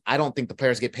knows. I don't think the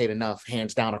players get paid enough,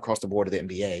 hands down, across the board of the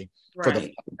NBA.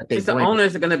 Right. The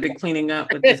owners are going to be cleaning up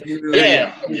with this new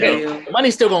The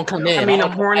money's still going to come in. I mean, the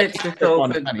Hornets just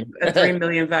sold for a $3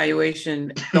 million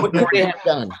valuation. What could they have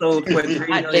done? Sold for $3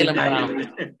 million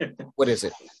valuation. What is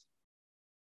it?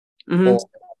 Mm-hmm. Or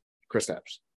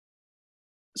Kristaps.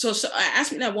 So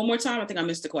ask me that one more time. I think I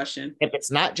missed the question. If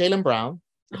it's not Jaylen Brown,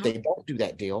 if they don't do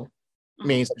that deal,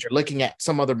 means that you're looking at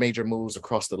some other major moves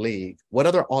across the league. What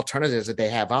other alternatives that they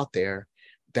have out there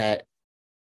that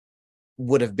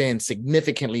would have been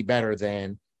significantly better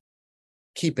than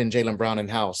keeping Jaylen Brown in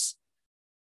house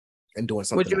and doing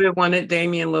something? Would you have wanted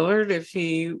Damian Lillard if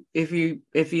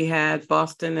he had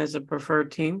Boston as a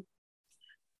preferred team?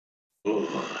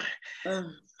 Would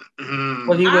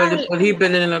he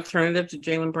been an alternative to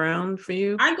Jaylen Brown for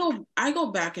you? I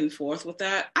go back and forth with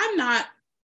that. I'm not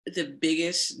the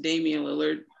biggest Damian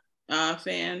Lillard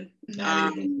fan.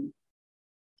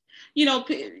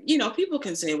 People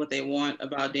can say what they want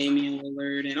about Damian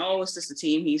Lillard and it's just the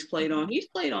team he's played on. He's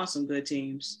played on some good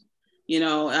teams.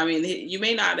 I mean, you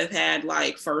may not have had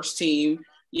like first team,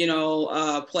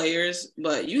 players,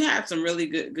 but you have some really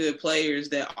good players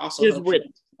that also help you.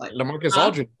 Like LaMarcus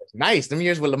Aldridge. Nice. Them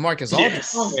years with LaMarcus Aldridge.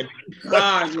 Yes. Oh,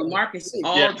 God, LaMarcus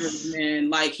Aldridge,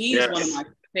 man. Like, he's one of my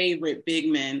favorite big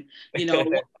men.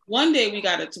 One day we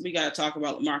gotta talk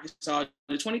about LaMarcus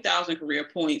Aldridge. 20,000 career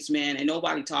points, man, and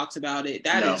nobody talks about it.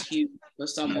 That is huge for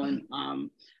someone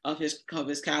of his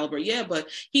caliber. Yeah, but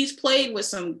he's played with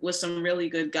some really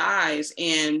good guys.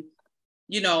 And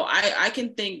I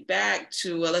can think back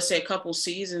to, let's say a couple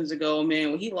seasons ago,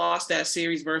 man, when he lost that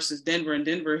series versus Denver, and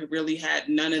Denver really had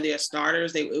none of their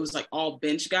starters. It was like all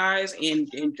bench guys and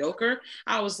Joker.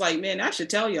 I was like, man, that should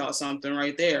tell y'all something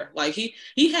right there. Like he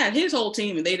had his whole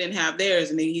team and they didn't have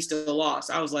theirs, and then he still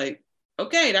lost. I was like,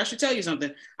 okay, that should tell you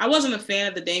something. I wasn't a fan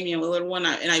of the Damian Lillard one,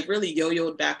 and I really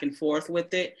yo-yoed back and forth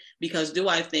with it, because do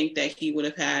I think that he would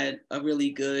have had a really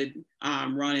good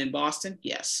run in Boston?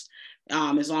 Yes.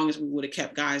 As long as we would have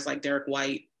kept guys like Derek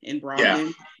White and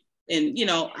Brogdon. Yeah. And,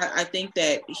 I think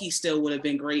that he still would have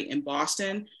been great in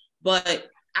Boston, but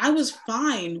I was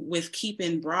fine with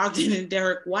keeping Brogdon and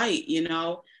Derek White,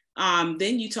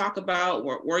 Then you talk about,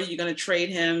 were you going to trade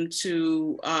him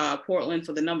to Portland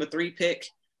for the number 3 pick?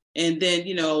 And then,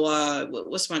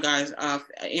 what's my guys?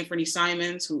 Anthony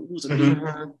Simons, who's a big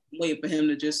way for him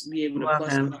to just be able to Love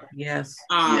plus him. up. Yes.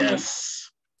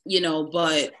 Yes.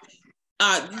 But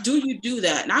do you do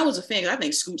that? And I was a fan. I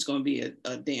think Scoot's going to be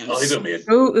a damn. Oh, he's going to be.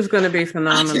 Scoot is going to be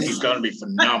phenomenal. He's going to be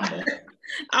phenomenal.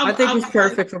 I think he's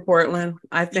perfect for Portland.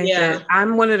 I think that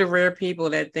I'm one of the rare people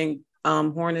that think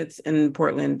Hornets in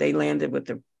Portland, they landed with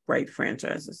the great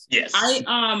franchises. Yes.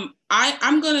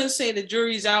 I'm gonna say the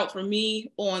jury's out for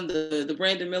me on the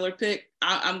Brandon Miller pick.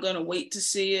 I'm gonna wait to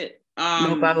see it.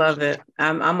 Nope, I love it.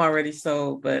 I'm already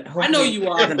sold, but I know you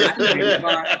are.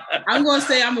 I'm gonna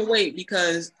say I'm gonna wait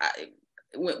because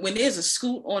when there's a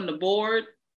scoot on the board,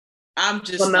 I'm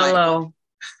just LaMelo. like,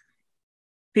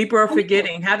 people are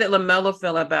forgetting. How did LaMelo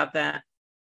feel about that?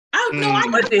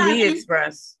 What did he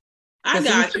express? I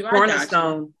got you.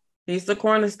 Cornerstone. He's the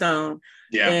cornerstone.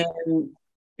 Yeah. And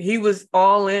he was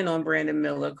all in on Brandon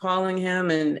Miller, calling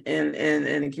him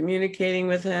and communicating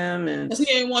with him. And he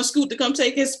didn't want Scoot to come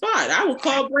take his spot. I would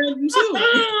call Brandon too.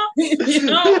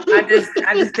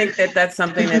 I just think that's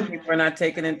something that people are not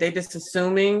taking, and they're just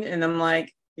assuming. And I'm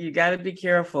like, you got to be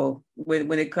careful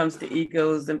when it comes to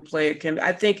egos and player chemistry.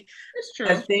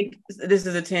 I think this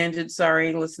is a tangent.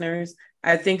 Sorry, listeners.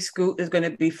 I think Scoot is going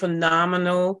to be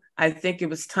phenomenal. I think it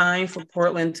was time for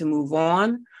Portland to move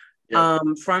on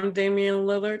from Damian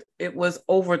Lillard. It was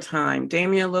overtime.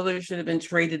 Damian Lillard should have been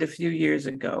traded a few years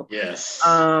ago. Yes.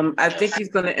 I think he's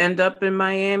going to end up in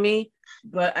Miami,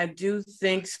 but I do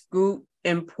think Scoot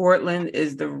in Portland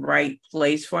is the right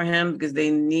place for him because they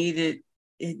needed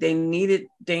Dame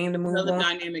to move another on.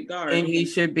 Dynamic guard, and he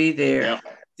should be there. Yeah.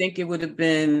 I think it would have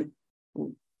been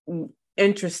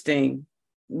interesting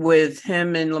with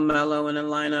him and LaMelo in a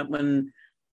lineup when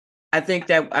I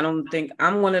don't think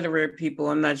I'm one of the rare people.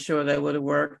 I'm not sure that would have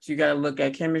worked. You got to look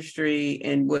at chemistry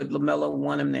and would LaMelo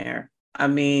want him there? I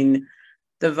mean,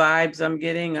 the vibes I'm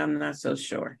getting, I'm not so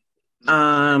sure.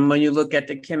 When you look at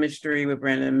the chemistry with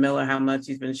Brandon Miller, how much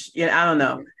he's been, I don't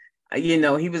know.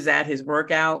 He was at his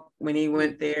workout when he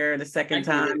went there the second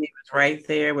time. He was right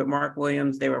there with Mark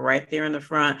Williams. They were right there in the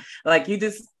front. Like, you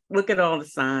just look at all the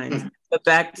signs. But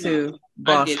back to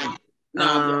Boston.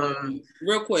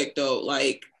 Real quick though,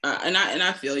 like, and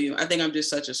I feel you. I think I'm just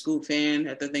such a Scoop fan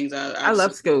at the things I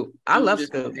love Scoop. I love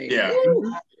Scoop. Yeah.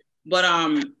 But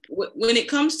when it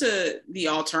comes to the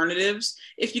alternatives,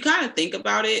 if you kind of think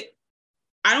about it,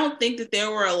 I don't think that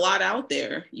there were a lot out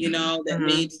there, that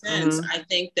made sense. I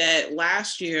think that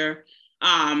last year,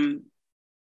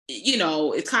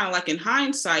 it's kind of like in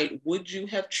hindsight, would you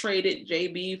have traded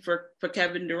JB for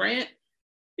Kevin Durant?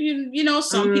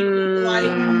 Some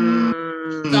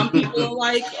people are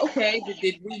like, okay,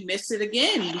 did we miss it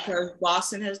again? Because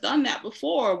Boston has done that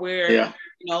before where,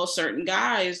 certain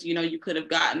guys, you could have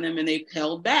gotten them and they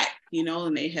held back,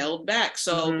 and they held back.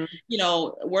 So,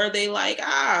 were they like,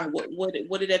 would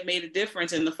it have made a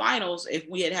difference in the finals if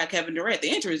we had Kevin Durant?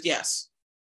 The answer is yes.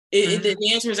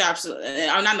 The answer is absolutely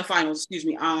not in the finals, excuse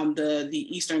me. The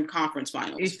Eastern Conference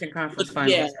Finals.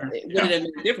 Yeah, would it have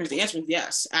made a difference? The answer is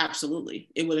yes, absolutely.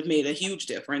 It would have made a huge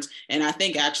difference, and I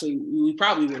think actually we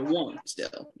probably would have won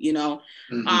still.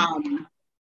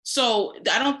 So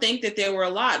I don't think that there were a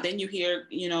lot. Then you hear,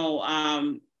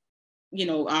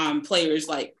 players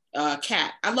like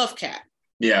Cat. I love Cat.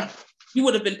 Yeah, you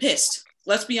would have been pissed.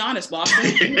 Let's be honest,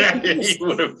 Boston.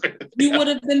 You would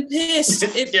have been pissed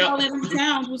if Karl-Anthony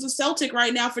Towns was a Celtic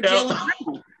right now for Jaylen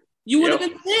Brown. You would have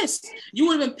been pissed. You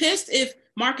would have been pissed if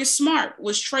Marcus Smart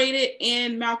was traded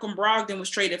and Malcolm Brogdon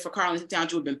was traded for Karl-Anthony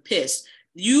Towns. You would have been pissed.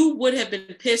 You would have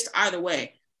been pissed either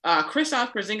way.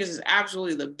 Kristaps Porzingis is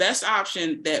absolutely the best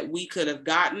option that we could have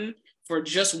gotten for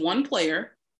just one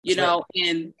player,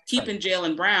 and keeping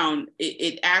Jaylen Brown,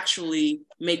 it actually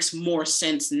makes more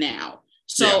sense now.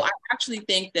 So I actually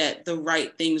think that the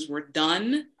right things were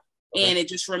done, and it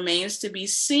just remains to be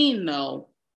seen, though,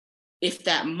 if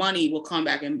that money will come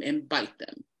back and bite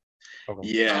them.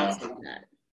 Yeah.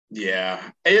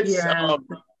 It's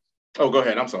go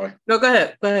ahead. I'm sorry. No, go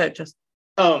ahead. Go ahead, Justin.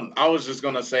 I was just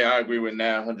gonna say I agree with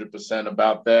Nat 100%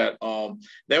 about that.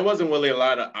 There wasn't really a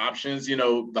lot of options.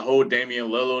 The whole Damian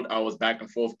Lillard, I was back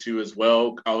and forth too as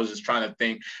well. I was just trying to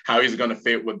think how he's gonna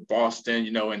fit with Boston.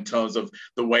 In terms of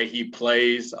the way he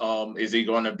plays. Is he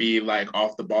gonna be like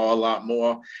off the ball a lot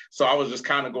more? So I was just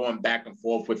kind of going back and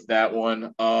forth with that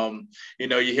one.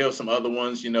 You hear some other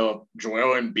ones. Joel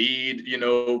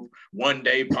Embiid. One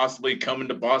day possibly coming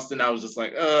to Boston. I was just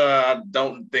like, I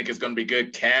don't think it's gonna be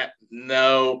good. Cat.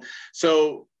 No.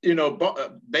 So,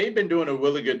 they've been doing a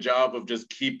really good job of just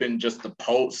keeping just the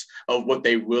pulse of what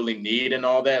they really need and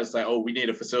all that. It's like, we need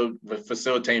a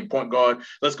facilitating point guard.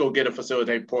 Let's go get a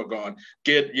facilitating point guard.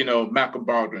 Get, Malcolm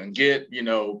Brogdon. Get,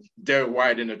 Derek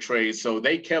White in the trade. So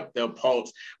they kept their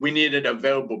pulse. We needed an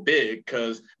available big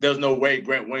because there's no way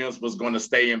Grant Williams was going to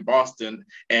stay in Boston,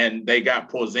 and they got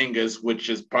Porzingis, which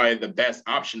is probably the best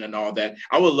option and all that.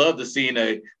 I would love to see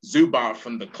a Zubac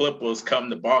from the Clippers come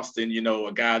to Boston,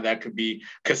 a guy that could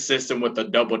consistent with a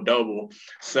double-double.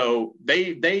 So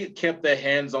they kept their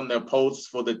hands on their pulse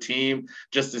for the team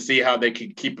just to see how they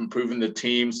could keep improving the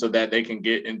team so that they can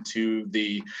get into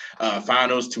the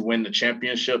finals to win the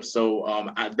championship.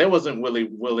 So there wasn't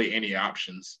really any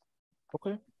options.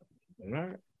 Okay. All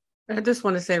right. I just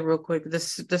want to say real quick, the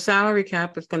salary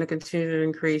cap is going to continue to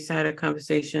increase. I had a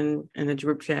conversation in a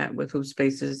group chat with Hoop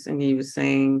Spaces, and he was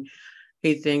saying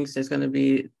he thinks there's going to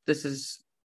be,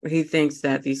 he thinks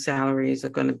that these salaries are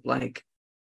going to like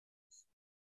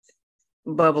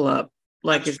bubble up.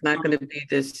 Like it's not going to be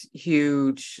this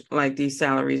huge, like these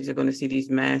salaries are going to see these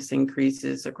mass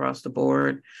increases across the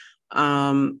board.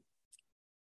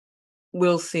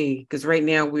 We'll see, because right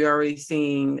now we're already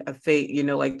seeing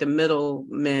like the middle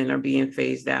men are being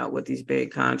phased out with these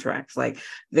big contracts. Like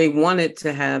they wanted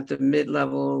to have the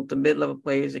mid-level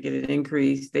players that get an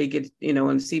increase. They get, in the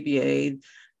CBA,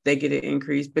 they get an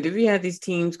increase. But if you have these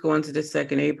teams going to the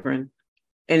second apron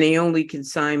and they only can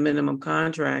sign minimum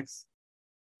contracts,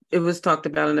 it was talked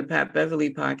about in the Pat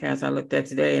Beverly podcast I looked at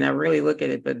today, and I really look at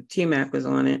it, but T-Mac was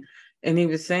on it, and he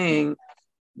was saying,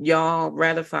 y'all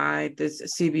ratified this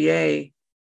CBA,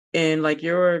 and like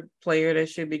you're a player that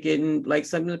should be getting, like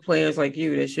some of the players like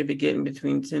you that should be getting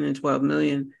between 10 and 12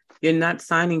 million. You're not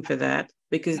signing for that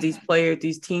because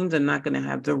these teams are not going to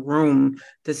have the room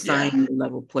to sign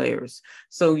level players.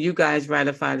 So you guys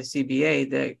ratified a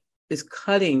CBA that is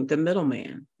cutting the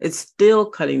middleman. It's still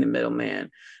cutting the middleman.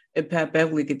 And Pat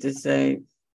Beverly could just say,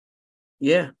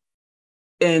 yeah.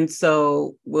 And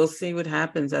so we'll see what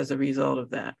happens as a result of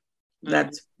that.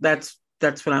 That's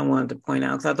what I wanted to point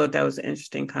out, because I thought that was an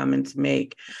interesting comment to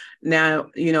make. Now,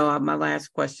 my last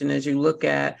question, as you look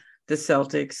at the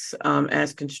Celtics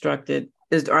as constructed,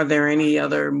 are there any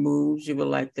other moves you would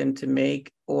like them to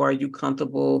make, or are you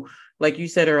comfortable? Like you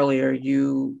said earlier,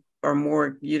 you're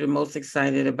the most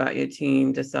excited about your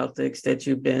team, the Celtics, that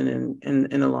you've been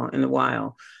in a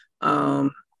while.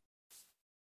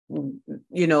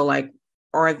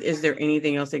 Is there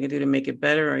anything else they can do to make it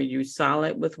better? Are you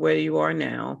solid with where you are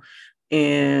now?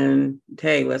 And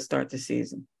hey, let's start the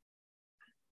season.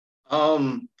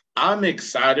 I'm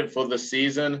excited for the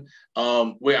season.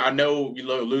 Where I know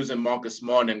losing Marcus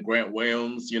Smart and Grant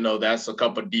Williams, that's a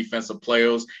couple of defensive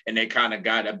players, and they kind of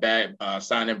got it back,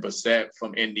 signing Brissett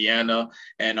from Indiana,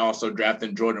 and also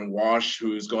drafting Jordan Walsh,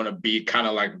 who's going to be kind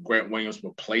of like Grant Williams'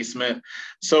 replacement.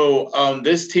 So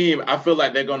this team, I feel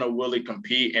like they're going to really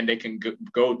compete, and they can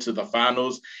go to the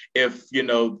finals if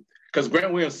because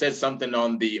Grant Williams said something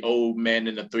on the Old Men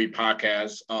in the Three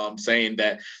podcast, saying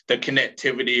that the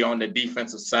connectivity on the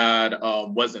defensive side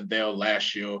wasn't there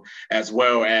last year, as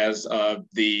well as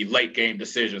the late game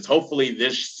decisions. Hopefully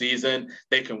this season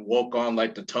they can work on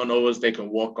like the turnovers, they can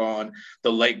work on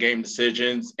the late game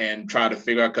decisions and try to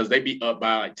figure out, because they be up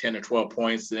by like 10 or 12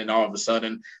 points, and then all of a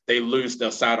sudden they lose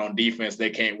their side on defense. They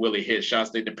can't really hit shots.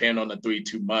 They depend on the three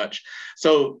too much.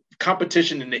 So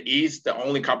competition in the East, the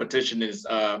only competition is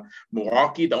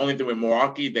Milwaukee. The only thing with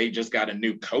Milwaukee, they just got a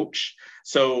new coach.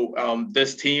 So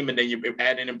this team, and then you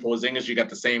add in Porzingis, you got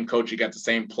the same coach, you got the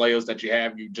same players that you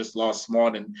have. You just lost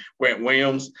Smart and Grant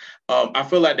Williams. I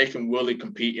feel like they can really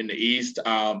compete in the East.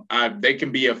 They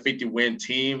can be a 50-win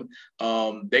team.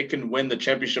 They can win the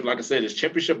championship. Like I said, it's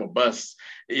championship or bust,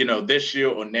 this year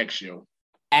or next year.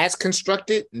 As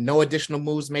constructed, no additional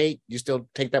moves made, you still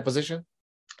take that position?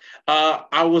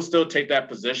 I will still take that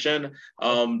position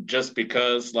just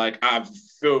because, I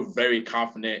feel very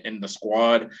confident in the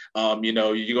squad.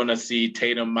 You're going to see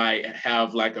Tatum might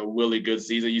have, a really good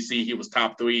season. You see he was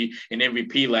top 3 in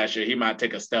MVP last year. He might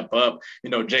take a step up.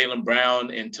 Jaylen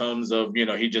Brown, in terms of,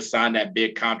 he just signed that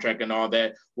big contract and all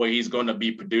that, where he's going to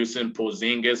be producing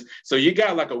Porzingis. So you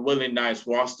got, a really nice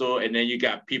roster, and then you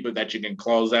got people that you can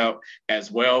close out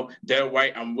as well. Derrick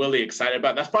White, I'm really excited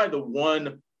about. That's probably the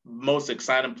one most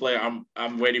exciting player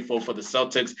I'm ready for the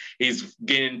Celtics. He's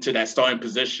getting to that starting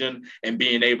position and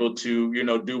being able to,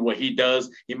 do what he does.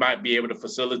 He might be able to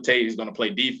facilitate. He's going to play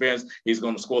defense. He's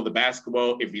going to score the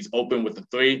basketball if he's open with the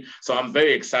 3. So I'm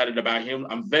very excited about him.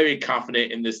 I'm very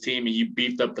confident in this team, and you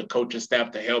beefed up the coaching staff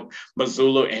to help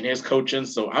Mazzulla and his coaching.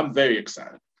 So I'm very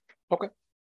excited. Okay.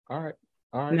 All right.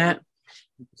 Nat.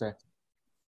 Okay.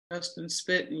 Justin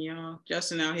spitting, y'all.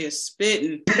 Justin out here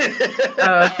spitting. Okay.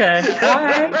 All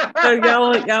right. So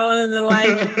y'all in the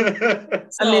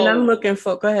light. I'm looking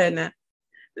for. Go ahead, Nat.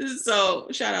 So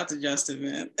shout out to Justin,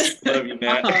 man. Love you,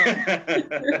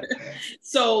 Nat.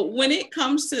 So when it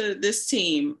comes to this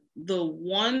team, the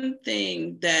one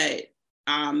thing that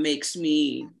makes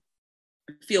me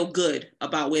feel good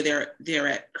about where they're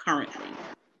at currently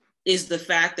is the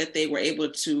fact that they were able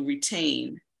to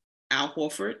retain Al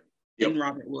Horford and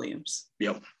Robert Williams.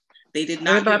 Yep. They did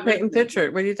not. What about Peyton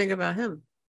Pritchard? What do you think about him?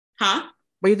 Huh?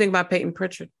 What do you think about Peyton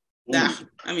Pritchard? Yeah,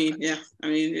 I mean,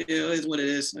 it is what it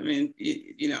is. I mean,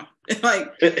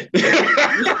 like.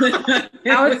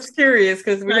 I was curious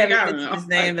because we Like, haven't mentioned his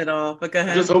name at all. But go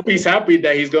ahead. I just hope he's happy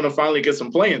that he's going to finally get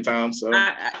some playing time. So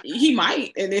he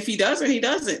might, and if he doesn't, he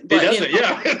doesn't. But, he doesn't,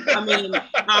 yeah. I mean,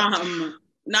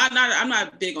 I'm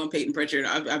not big on Peyton Pritchard.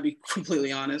 I'll be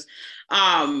completely honest.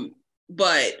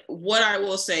 But what I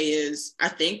will say is, I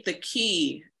think the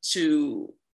key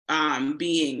to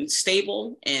being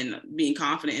stable and being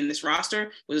confident in this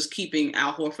roster was keeping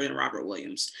Al Horford and Robert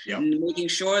Williams, making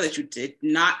sure that you did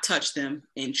not touch them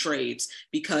in trades,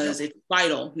 because it's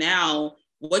vital. Now,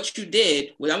 what you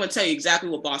did, I'm going to tell you exactly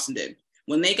what Boston did.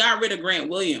 When they got rid of Grant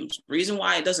Williams, the reason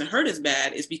why it doesn't hurt as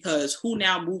bad is because who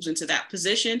now moves into that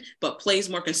position but plays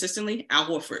more consistently? Al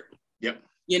Horford. Yep.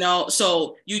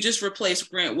 So you just replace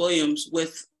Grant Williams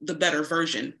with the better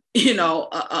version,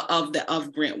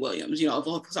 of Grant Williams,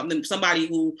 of somebody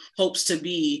who hopes to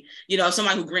be,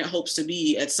 somebody who Grant hopes to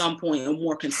be at some point and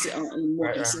more consistent.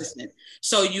 Right.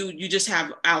 So you just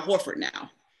have Al Horford now.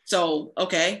 So,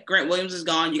 okay, Grant Williams is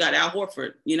gone. You got Al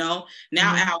Horford, Now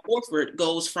Al Horford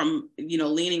goes from,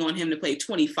 leaning on him to play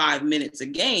 25 minutes a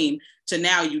game to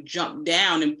now you jump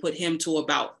down and put him to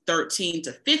about 13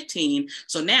 to 15.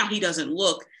 So now he doesn't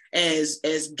look as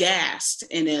gassed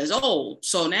and as old.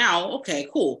 So now, okay,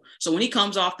 cool. So when he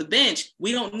comes off the bench,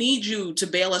 we don't need you to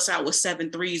bail us out with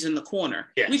 7 threes in the corner.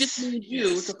 Yes. We just need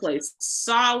you to play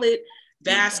solid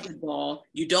basketball.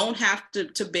 You don't have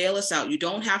to bail us out. You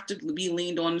don't have to be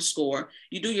leaned on to score.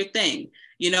 You do your thing,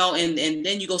 and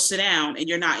then you go sit down and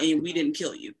you're not, and we didn't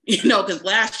kill you, because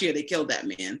last year they killed that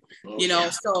man,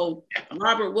 So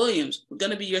Robert Williams, we're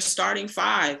going to be your starting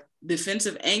 5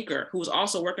 defensive anchor who's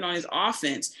also working on his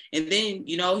offense. And then,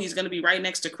 he's going to be right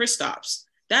next to Kristaps.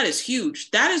 That is huge.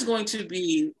 That is going to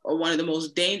be one of the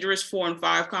most dangerous 4 and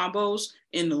 5 combos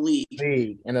in the league. You're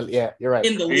right.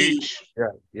 In the league.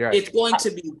 You're right. It's going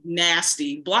to be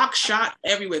nasty. Block shot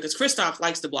everywhere, because Kristaps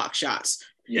likes to block shots,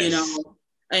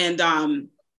 and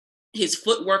his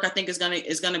footwork, I think, is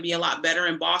gonna be a lot better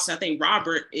in Boston. I think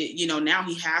Robert, now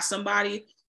he has somebody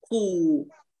who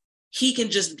he can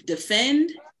just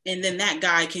defend, and then that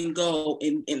guy can go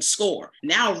and score.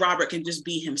 Now Robert can just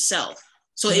be himself.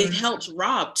 So it helps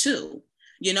Rob too,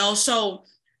 so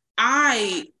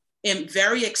I am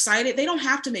very excited. They don't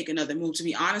have to make another move, to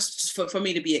be honest, for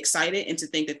me to be excited and to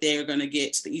think that they're going to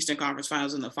get to the Eastern Conference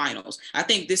Finals and the finals. I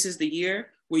think this is the year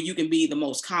where you can be the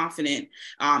most confident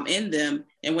in them.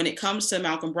 And when it comes to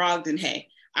Malcolm Brogdon, hey,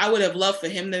 I would have loved for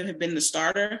him to have been the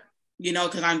starter,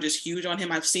 because I'm just huge on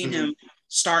him. I've seen him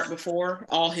start before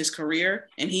all his career,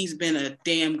 and he's been a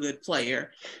damn good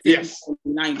player.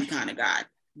 90 kind of guy.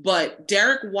 But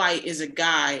Derek White is a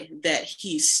guy that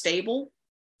he's stable.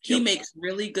 He makes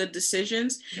really good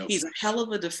decisions. He's a hell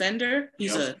of a defender.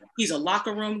 He's a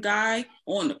locker room guy,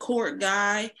 on the court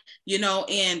guy,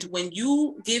 and when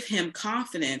you give him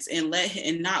confidence and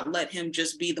not let him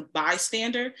just be the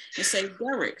bystander and say,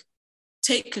 Derek,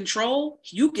 take control,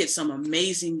 you get some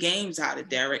amazing games out of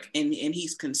Derek, and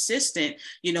he's consistent,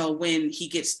 when he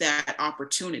gets that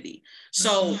opportunity.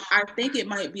 So I think it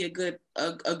might be a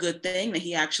good thing that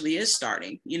he actually is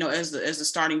starting, as the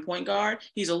starting point guard.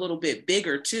 He's a little bit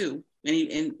bigger too, and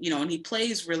he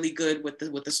plays really good with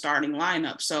the starting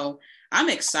lineup. So I'm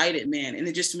excited, man, and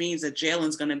it just means that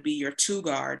Jaylen's going to be your 2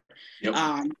 guard,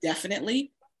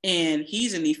 definitely. And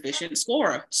he's an efficient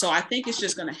scorer. So I think it's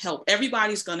just going to help.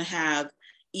 Everybody's going to have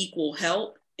equal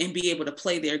help and be able to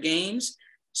play their games.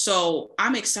 So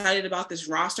I'm excited about this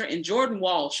roster. And Jordan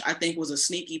Walsh, I think, was a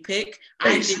sneaky pick.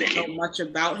 I didn't know much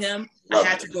about him. I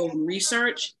had to go and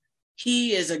research.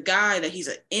 He is a guy that he's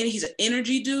an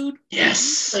energy dude.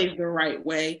 Yes. He plays the right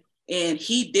way. And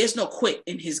there's no quit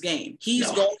in his game.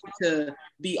 He's going to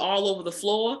be all over the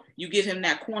floor. You give him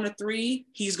that corner 3,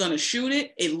 he's going to shoot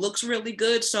it. It looks really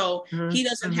good. So he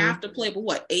doesn't have to play,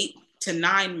 but 8 to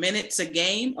 9 minutes a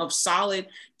game of solid,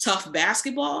 tough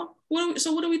basketball.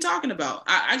 So what are we talking about?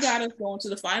 I got us going to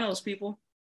the finals, people.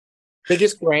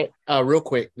 Biggest threat, real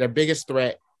quick, their biggest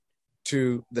threat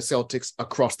to the Celtics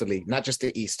across the league, not just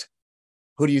the East.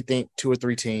 Who do you think 2 or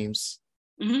 3 teams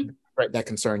that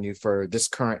concern you for this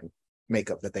current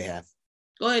makeup that they have?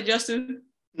 Go ahead, Justin.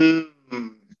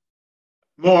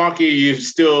 Milwaukee, you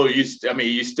still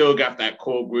got that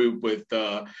core group with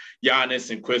Giannis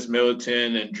and Chris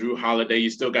Middleton and Drew Holiday. You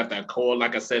still got that core.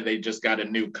 Like I said, they just got a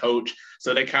new coach,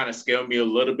 so they kind of scare me a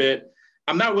little bit.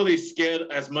 I'm not really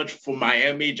scared as much for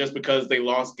Miami just because they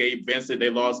lost Gabe Vincent, they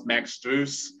lost Max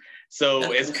Strus.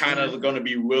 So it's kind of going to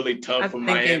be really tough for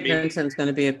Miami. Vincent's going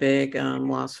to be a big bigger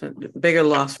loss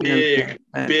for him.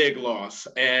 Big loss.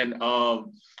 And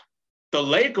the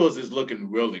Lakers is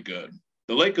looking really good.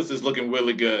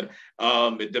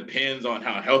 It depends on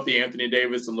how healthy Anthony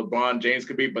Davis and LeBron James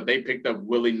could be, but they picked up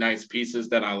really nice pieces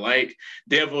that I like.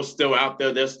 Denver's still out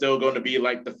there. They're still going to be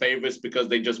like the favorites because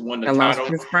they just won the title. Lost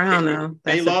Bruce Brown now.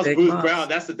 They lost Bruce Brown.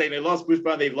 That's the thing. They lost Bruce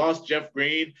Brown. They lost Jeff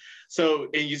Green. So,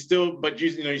 and you still got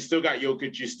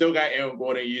Jokic, you still got Aaron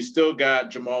Gordon, you still got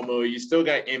Jamal Murray, you still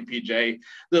got MPJ.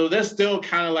 So they're still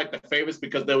kind of like the favorites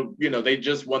because they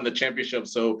just won the championship.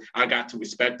 So I got to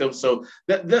respect them. So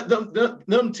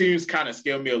them teams kind of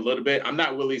scare me a little bit. I'm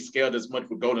not really scared as much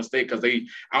with Golden State because I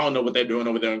don't know what they're doing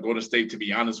over there in Golden State, to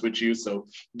be honest with you. So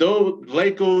those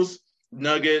Lakers,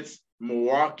 Nuggets,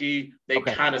 Milwaukee, they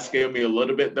kind of scare me a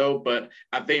little bit though. But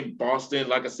I think Boston,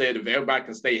 like I said, if everybody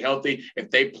can stay healthy,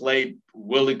 if they play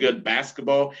really good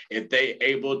basketball, if they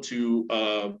able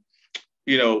to,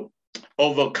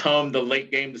 overcome the late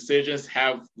game decisions,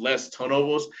 have less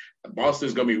turnovers,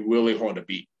 Boston's going to be really hard to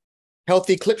beat.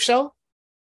 Healthy clip show?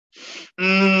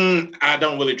 I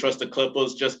don't really trust the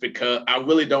Clippers because,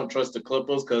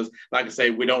 like I say,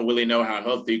 we don't really know how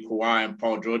healthy Kawhi and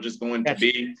Paul George is going to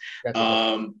be.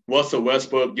 Russell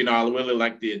Westbrook, I really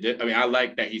like I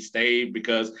like that he stayed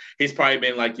because he's probably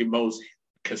been like your most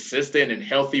consistent and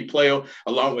healthy player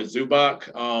along with Zubac.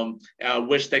 I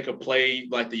wish they could play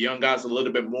like the young guys a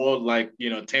little bit more, like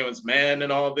Terrence Mann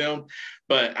and all of them.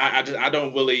 But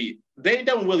they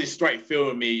don't really strike fear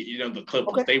with me, the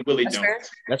Clippers. Okay. They really don't.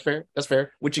 That's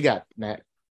fair. What you got, Nat?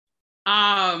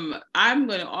 I'm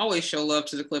gonna always show love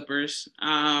to the Clippers.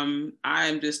 I'm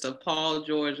just a Paul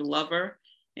George lover.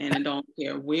 And I don't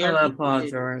care where. I love Paul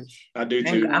George. I do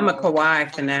too. I'm a Kawhi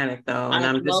fanatic though, and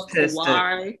I'm just pissed.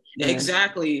 Kawhi.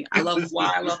 Exactly. I love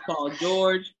Kawhi. I love Paul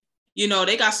George.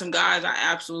 They got some guys I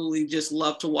absolutely just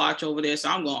love to watch over there. So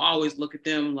I'm gonna always look at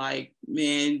them like,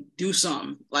 man, do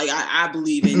something. Like I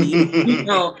believe in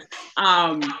you.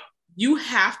 You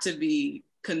have to be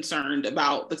concerned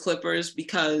about the Clippers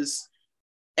because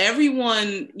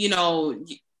everyone, you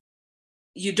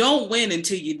don't win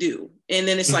until you do. And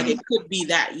then it's like, it could be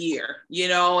that year,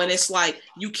 and it's like,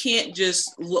 you can't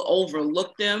just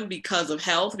overlook them because of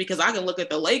health, because I can look at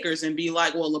the Lakers and be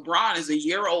like, well, LeBron is a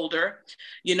year older,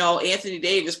 Anthony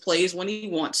Davis plays when he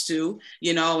wants to,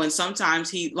 and sometimes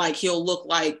he'll look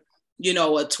like, a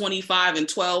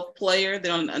 25-12 player.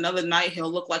 Then on another night,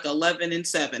 he'll look like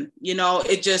 11-7,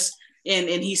 it just, and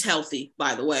he's healthy,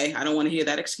 by the way. I don't want to hear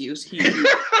that excuse.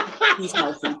 He's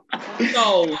healthy.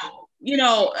 So,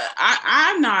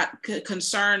 I'm not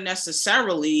concerned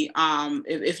necessarily.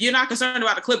 If you're not concerned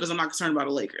about the Clippers, I'm not concerned about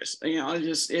the Lakers. It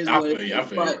just is what it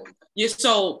is. But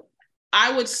so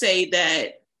I would say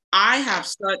that I have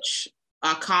such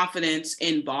confidence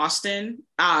in Boston.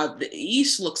 The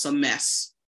East looks a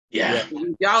mess. Yeah.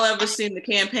 Y'all ever seen the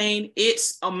campaign?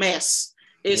 It's a mess.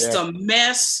 It's a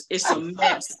mess. It's a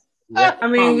mess. Yeah. I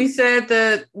mean, we said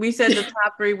the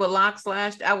top three were locks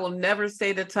last. I will never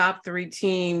say the top three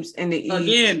teams in the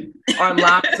East are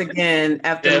locks again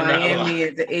after Miami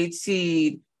at the 8th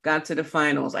seed got to the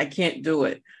finals. I can't do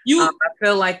it. I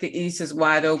feel like the East is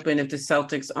wide open if the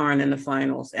Celtics aren't in the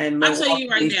finals. And I'll tell you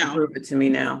right now, prove it to me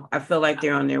now. I feel like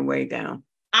they're on their way down.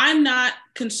 I'm not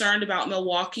concerned about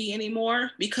Milwaukee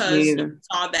anymore because you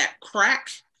saw that crack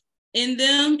in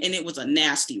them, and it was a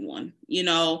nasty one.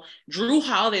 Drew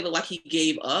Holiday looked like he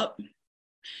gave up,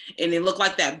 and it looked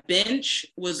like that bench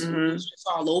was just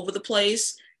all over the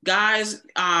place. Guys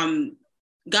look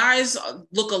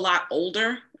a lot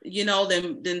older,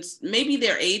 than maybe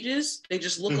their ages. They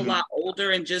just look a lot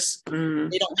older and just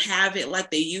they don't have it like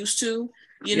they used to,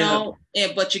 but you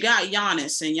got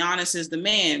Giannis, and Giannis is the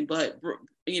man, but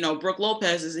Brook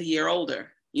Lopez is a year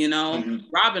older.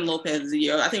 Robin Lopez is a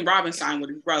year. I think Robin signed with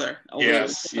his brother.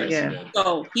 Yes.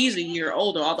 So he's a year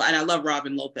older. And I love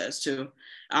Robin Lopez too.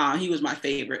 He was my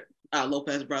favorite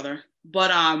Lopez brother.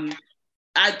 But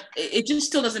it just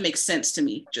still doesn't make sense to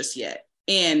me just yet.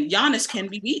 And Giannis can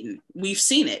be beaten. We've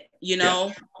seen it.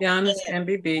 Giannis can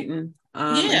be beaten.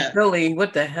 Philly,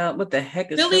 what the heck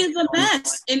is Philly is a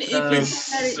mess. And if you look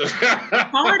at it,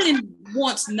 Harden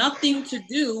wants nothing to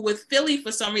do with Philly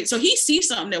for some reason. So he sees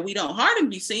something that we don't. Harden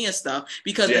be seeing stuff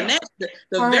because the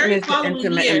very following is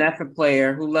an intimate and effort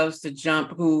player who loves to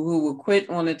jump, who will quit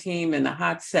on the team in a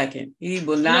hot second. He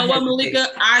will not. You know what, Malika?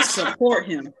 I support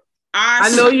him.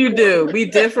 I know you do. We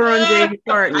differ on James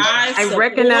Harden. I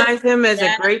recognize him as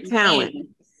a great talent.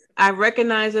 I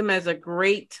recognize him as a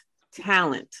great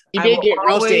talent. He did get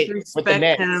roasted with the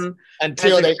Nets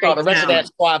until they saw the rest of that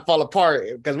squad fall apart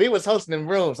because we was hosting in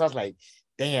rooms. I was like,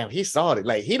 damn, he saw it.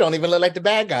 Like, he don't even look like the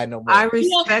bad guy no more. I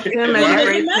respect him as a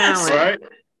great talent. Right?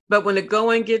 But when the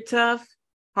going get tough,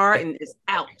 Harden is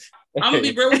out. I'm going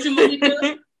to be real with you,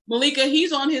 Malika. Malika,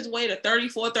 he's on his way to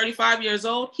 34, 35 years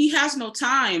old. He has no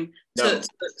time to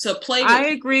play with. I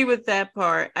agree with that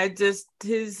part. I just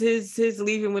his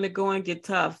leaving when the going get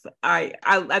tough. I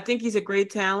think he's a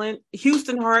great talent.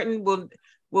 Houston Harden will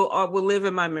live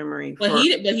in my memory. But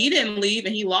he didn't leave,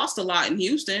 and he lost a lot in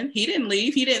Houston. He didn't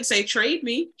leave. He didn't say trade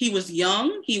me. He was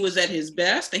young. He was at his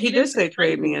best, and he did say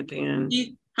trade me at the end.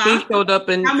 He showed up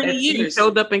in how many years? He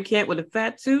showed up in camp with a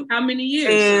fat suit. How many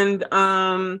years?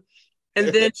 And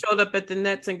then showed up at the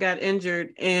Nets and got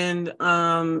injured. And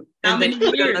how many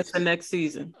years? The next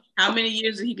season. How many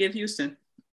years did he give Houston?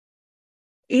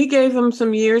 He gave him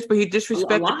some years, but he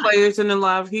disrespected the players in the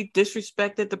live. He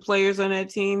disrespected the players on that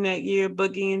team that year.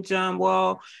 Boogie and John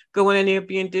Wall going in there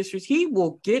being disrespectful. He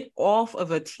will get off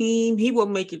of a team. He will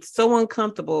make it so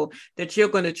uncomfortable that you're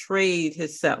going to trade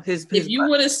himself. If you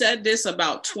would have said this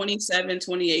about 27,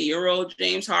 28-year-old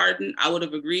James Harden, I would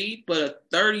have agreed. But a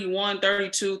 31,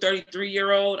 32,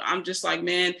 33-year-old, I'm just like,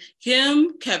 man,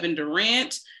 him, Kevin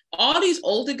Durant, all these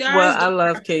older guys. Well, I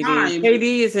love KD.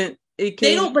 KD isn't. They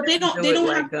don't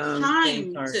have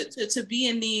time to be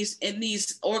in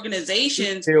these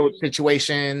organizations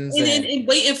situations and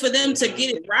waiting for them to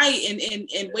get it right and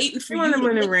waiting for you to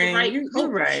get the right. You're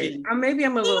right. Maybe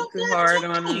I'm a little too hard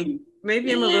on him.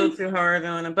 Maybe I'm a little too hard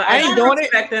on him, but I ain't doing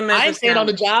it. I ain't staying on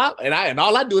the job, and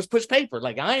all I do is push paper.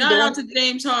 Like, I ain't doing. Shout out to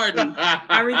James Harden.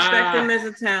 I respect him as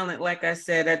a talent. Like I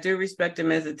said, I do respect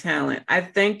him as a talent. I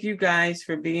thank you guys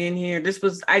for being here.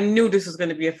 I knew this was going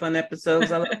to be a fun episode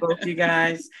because I love both you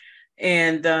guys,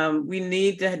 and we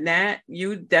need to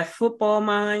that football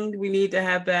mind. We need to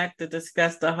have back to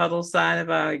discuss the huddle side of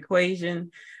our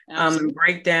equation.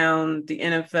 Break down the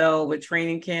NFL with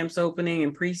training camps opening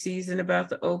and preseason about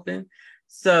to open.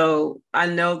 So I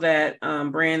know that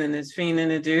Brandon is fiending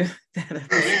to do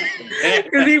that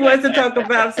because he wants to talk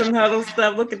about some huddle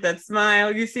stuff. Look at that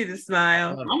smile. You see the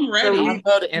smile. I'm ready. I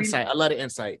love the insight. I love the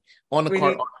insight. On the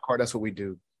court, that's what we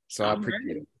do. So I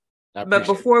appreciate it. But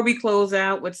before we close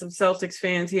out with some Celtics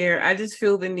fans here, I just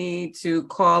feel the need to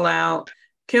call out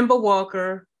Kemba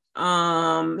Walker.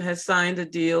 Has signed a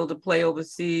deal to play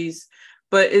overseas,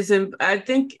 but I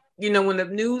think, when the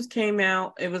news came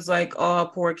out, it was like,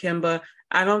 oh, poor Kemba.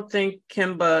 I don't think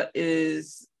Kemba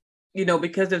is,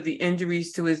 because of the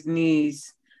injuries to his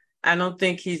knees, I don't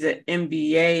think he's an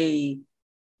NBA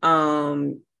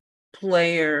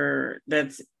player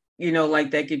that's,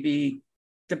 like that could be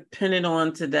dependent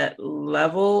on to that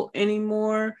level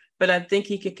anymore. But I think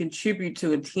he could contribute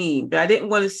to a team. But I didn't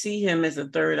want to see him as a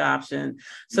third option,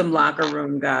 some locker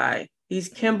room guy.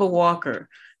 He's Kemba Walker.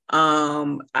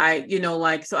 I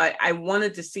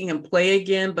wanted to see him play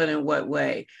again, but in what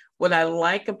way? What I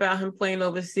like about him playing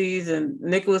overseas, and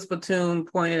Nicholas Batum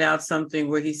pointed out something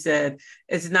where he said,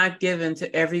 it's not given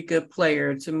to every good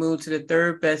player to move to the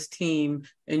third best team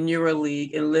in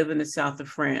EuroLeague and live in the south of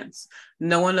France.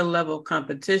 Knowing the level of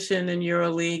competition in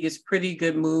EuroLeague is pretty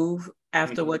good move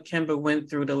after what Kemba went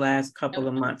through the last couple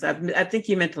of months. I think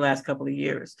he meant the last couple of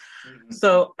years.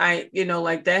 So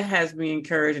that has me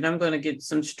encouraged, and I'm going to get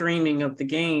some streaming of the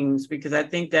games because I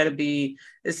think it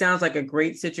sounds like a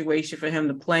great situation for him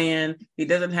to play in. He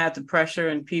doesn't have the pressure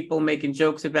and people making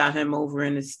jokes about him over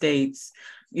in the States,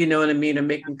 you know what I mean, or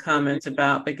making comments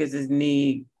about because his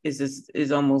knee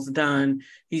is almost done.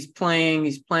 He's playing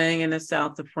in the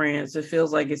south of France. It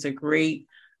feels like it's a great,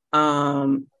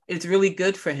 it's really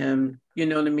good for him, you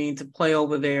know what I mean, to play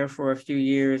over there for a few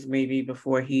years, maybe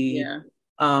before he,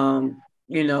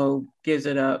 gives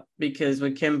it up, because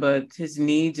with Kemba, his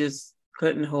knee just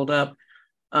couldn't hold up.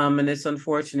 And it's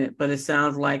unfortunate, but it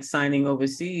sounds like signing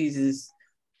overseas is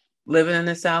living in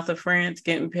the south of France,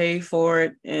 getting paid for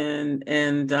it,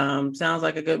 and sounds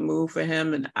like a good move for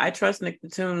him. And I trust Nick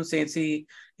Batum since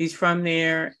he's from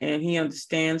there and he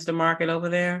understands the market over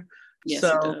there. Yes,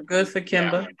 so good for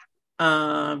Kemba.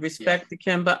 Respect to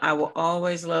Kemba. I will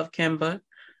always love Kemba.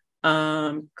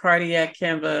 Cardiac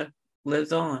Kemba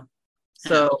lives on.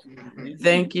 So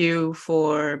thank you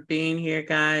for being here,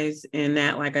 guys. And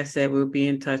that, like I said, we'll be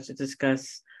in touch to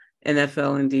discuss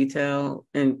NFL in detail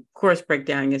and, of course, break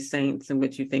down your Saints and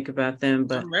what you think about them.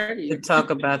 But to talk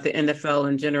about the NFL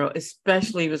in general,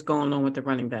 especially what's going on with the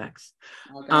running backs.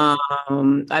 Okay.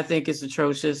 I think it's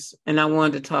atrocious. And I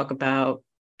wanted to talk about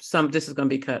this is going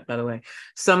to be cut, by the way,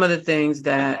 some of the things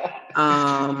that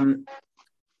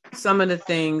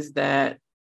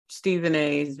Stephen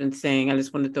A has been saying. I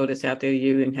just want to throw this out there to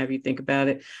you and have you think about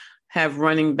it. have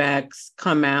running backs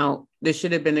come out. This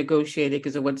should have been negotiated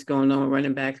because of what's going on with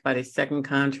running backs. By their second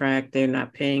contract, they're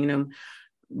not paying them.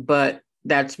 But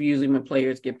that's usually when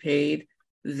players get paid,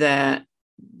 that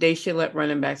they should let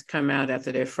running backs come out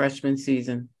after their freshman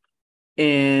season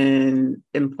and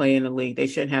play in the league. They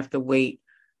shouldn't have to wait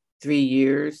 3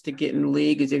 years to get in the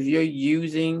league. Because if you're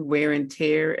using wear and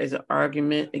tear as an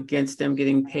argument against them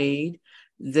getting paid,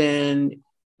 then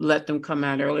let them come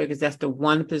out earlier, because that's the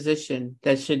one position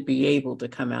that should be able to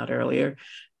come out earlier.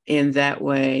 And that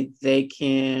way they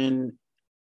can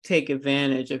take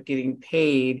advantage of getting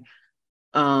paid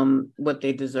what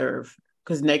they deserve.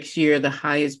 Because next year, the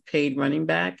highest paid running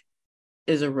back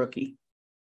is a rookie.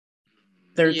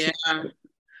 13. Yeah.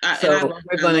 So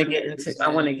we're going to get into, I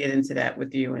want to get into that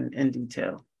with you in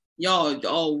detail.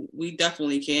 We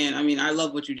definitely can. I mean, I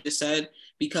love what you just said,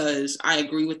 because I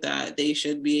agree with that. They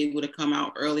should be able to come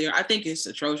out earlier. I think it's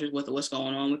atrocious with what's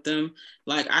going on with them.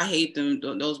 Like, I hate them,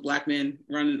 those black men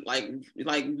running, like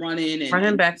running. And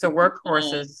running backs are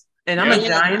workhorses. And I'm a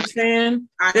Giants fan.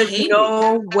 There's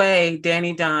no way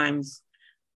Danny Dimes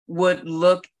would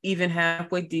look even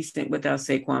halfway decent without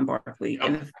Saquon Barkley.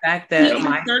 And the fact that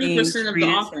my team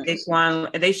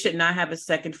Saquon, they should not have a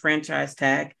second franchise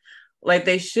tag. Like,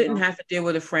 they shouldn't have to deal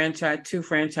with two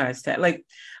franchise tag. Like,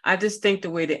 I just think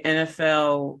the way the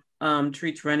NFL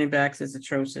treats running backs is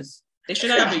atrocious. They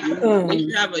should have a union. They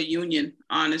should have a union,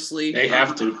 honestly. They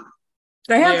have to.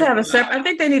 They have to have a separate. I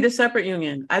think they need a separate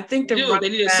union. I think they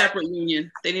need a separate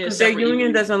union. They need a separate union. Their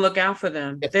union doesn't look out for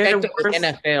them. The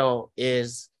NFL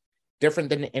is different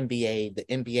than the NBA. The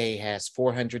NBA has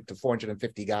 400 to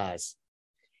 450 guys.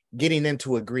 Getting them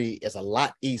to agree is a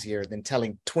lot easier than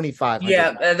telling 2,500.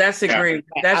 Yeah, that's agreed.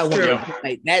 That's true.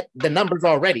 The numbers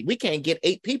already. We can't get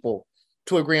 8 people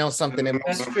to agree on something.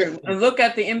 That's true. And look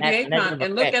at the NBA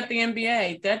and look at the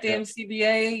NBA. That the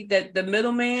NCBA, that the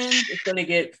middleman is going to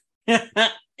get.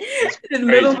 The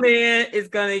middleman is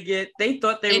going to get. They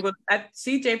thought they were going.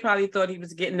 CJ probably thought he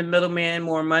was getting the middleman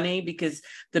more money, because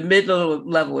the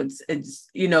mid-level, it's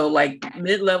like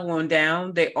mid-level and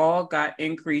down, they all got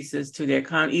increases to their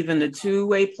even the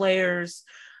two-way players.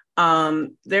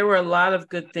 There were a lot of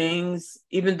good things,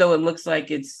 even though it looks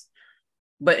like it's.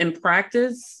 But in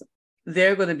practice,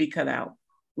 they're going to be cut out.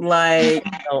 Like,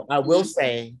 I will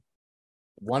say,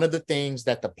 one of the things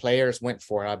that the players went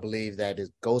for, I believe that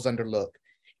goes underlooked,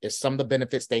 is some of the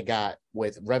benefits they got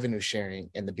with revenue sharing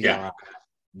in the BRI. Yeah.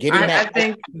 I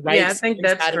think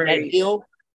that's great. That deal,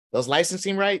 those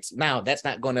licensing rights. Now that's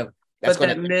not going to. That's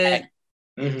going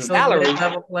to salary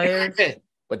level players.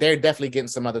 But they're definitely getting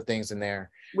some other things in there.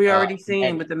 We already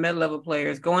seen with the mid-level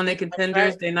players going to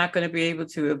contenders. They're not going to be able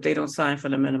to if they don't sign for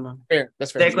the minimum. Fair.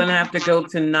 That's fair. They're going to have to go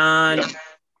to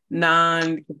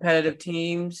non-competitive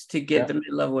teams to get the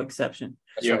mid-level exception.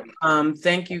 Yeah.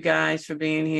 Thank you guys for being here.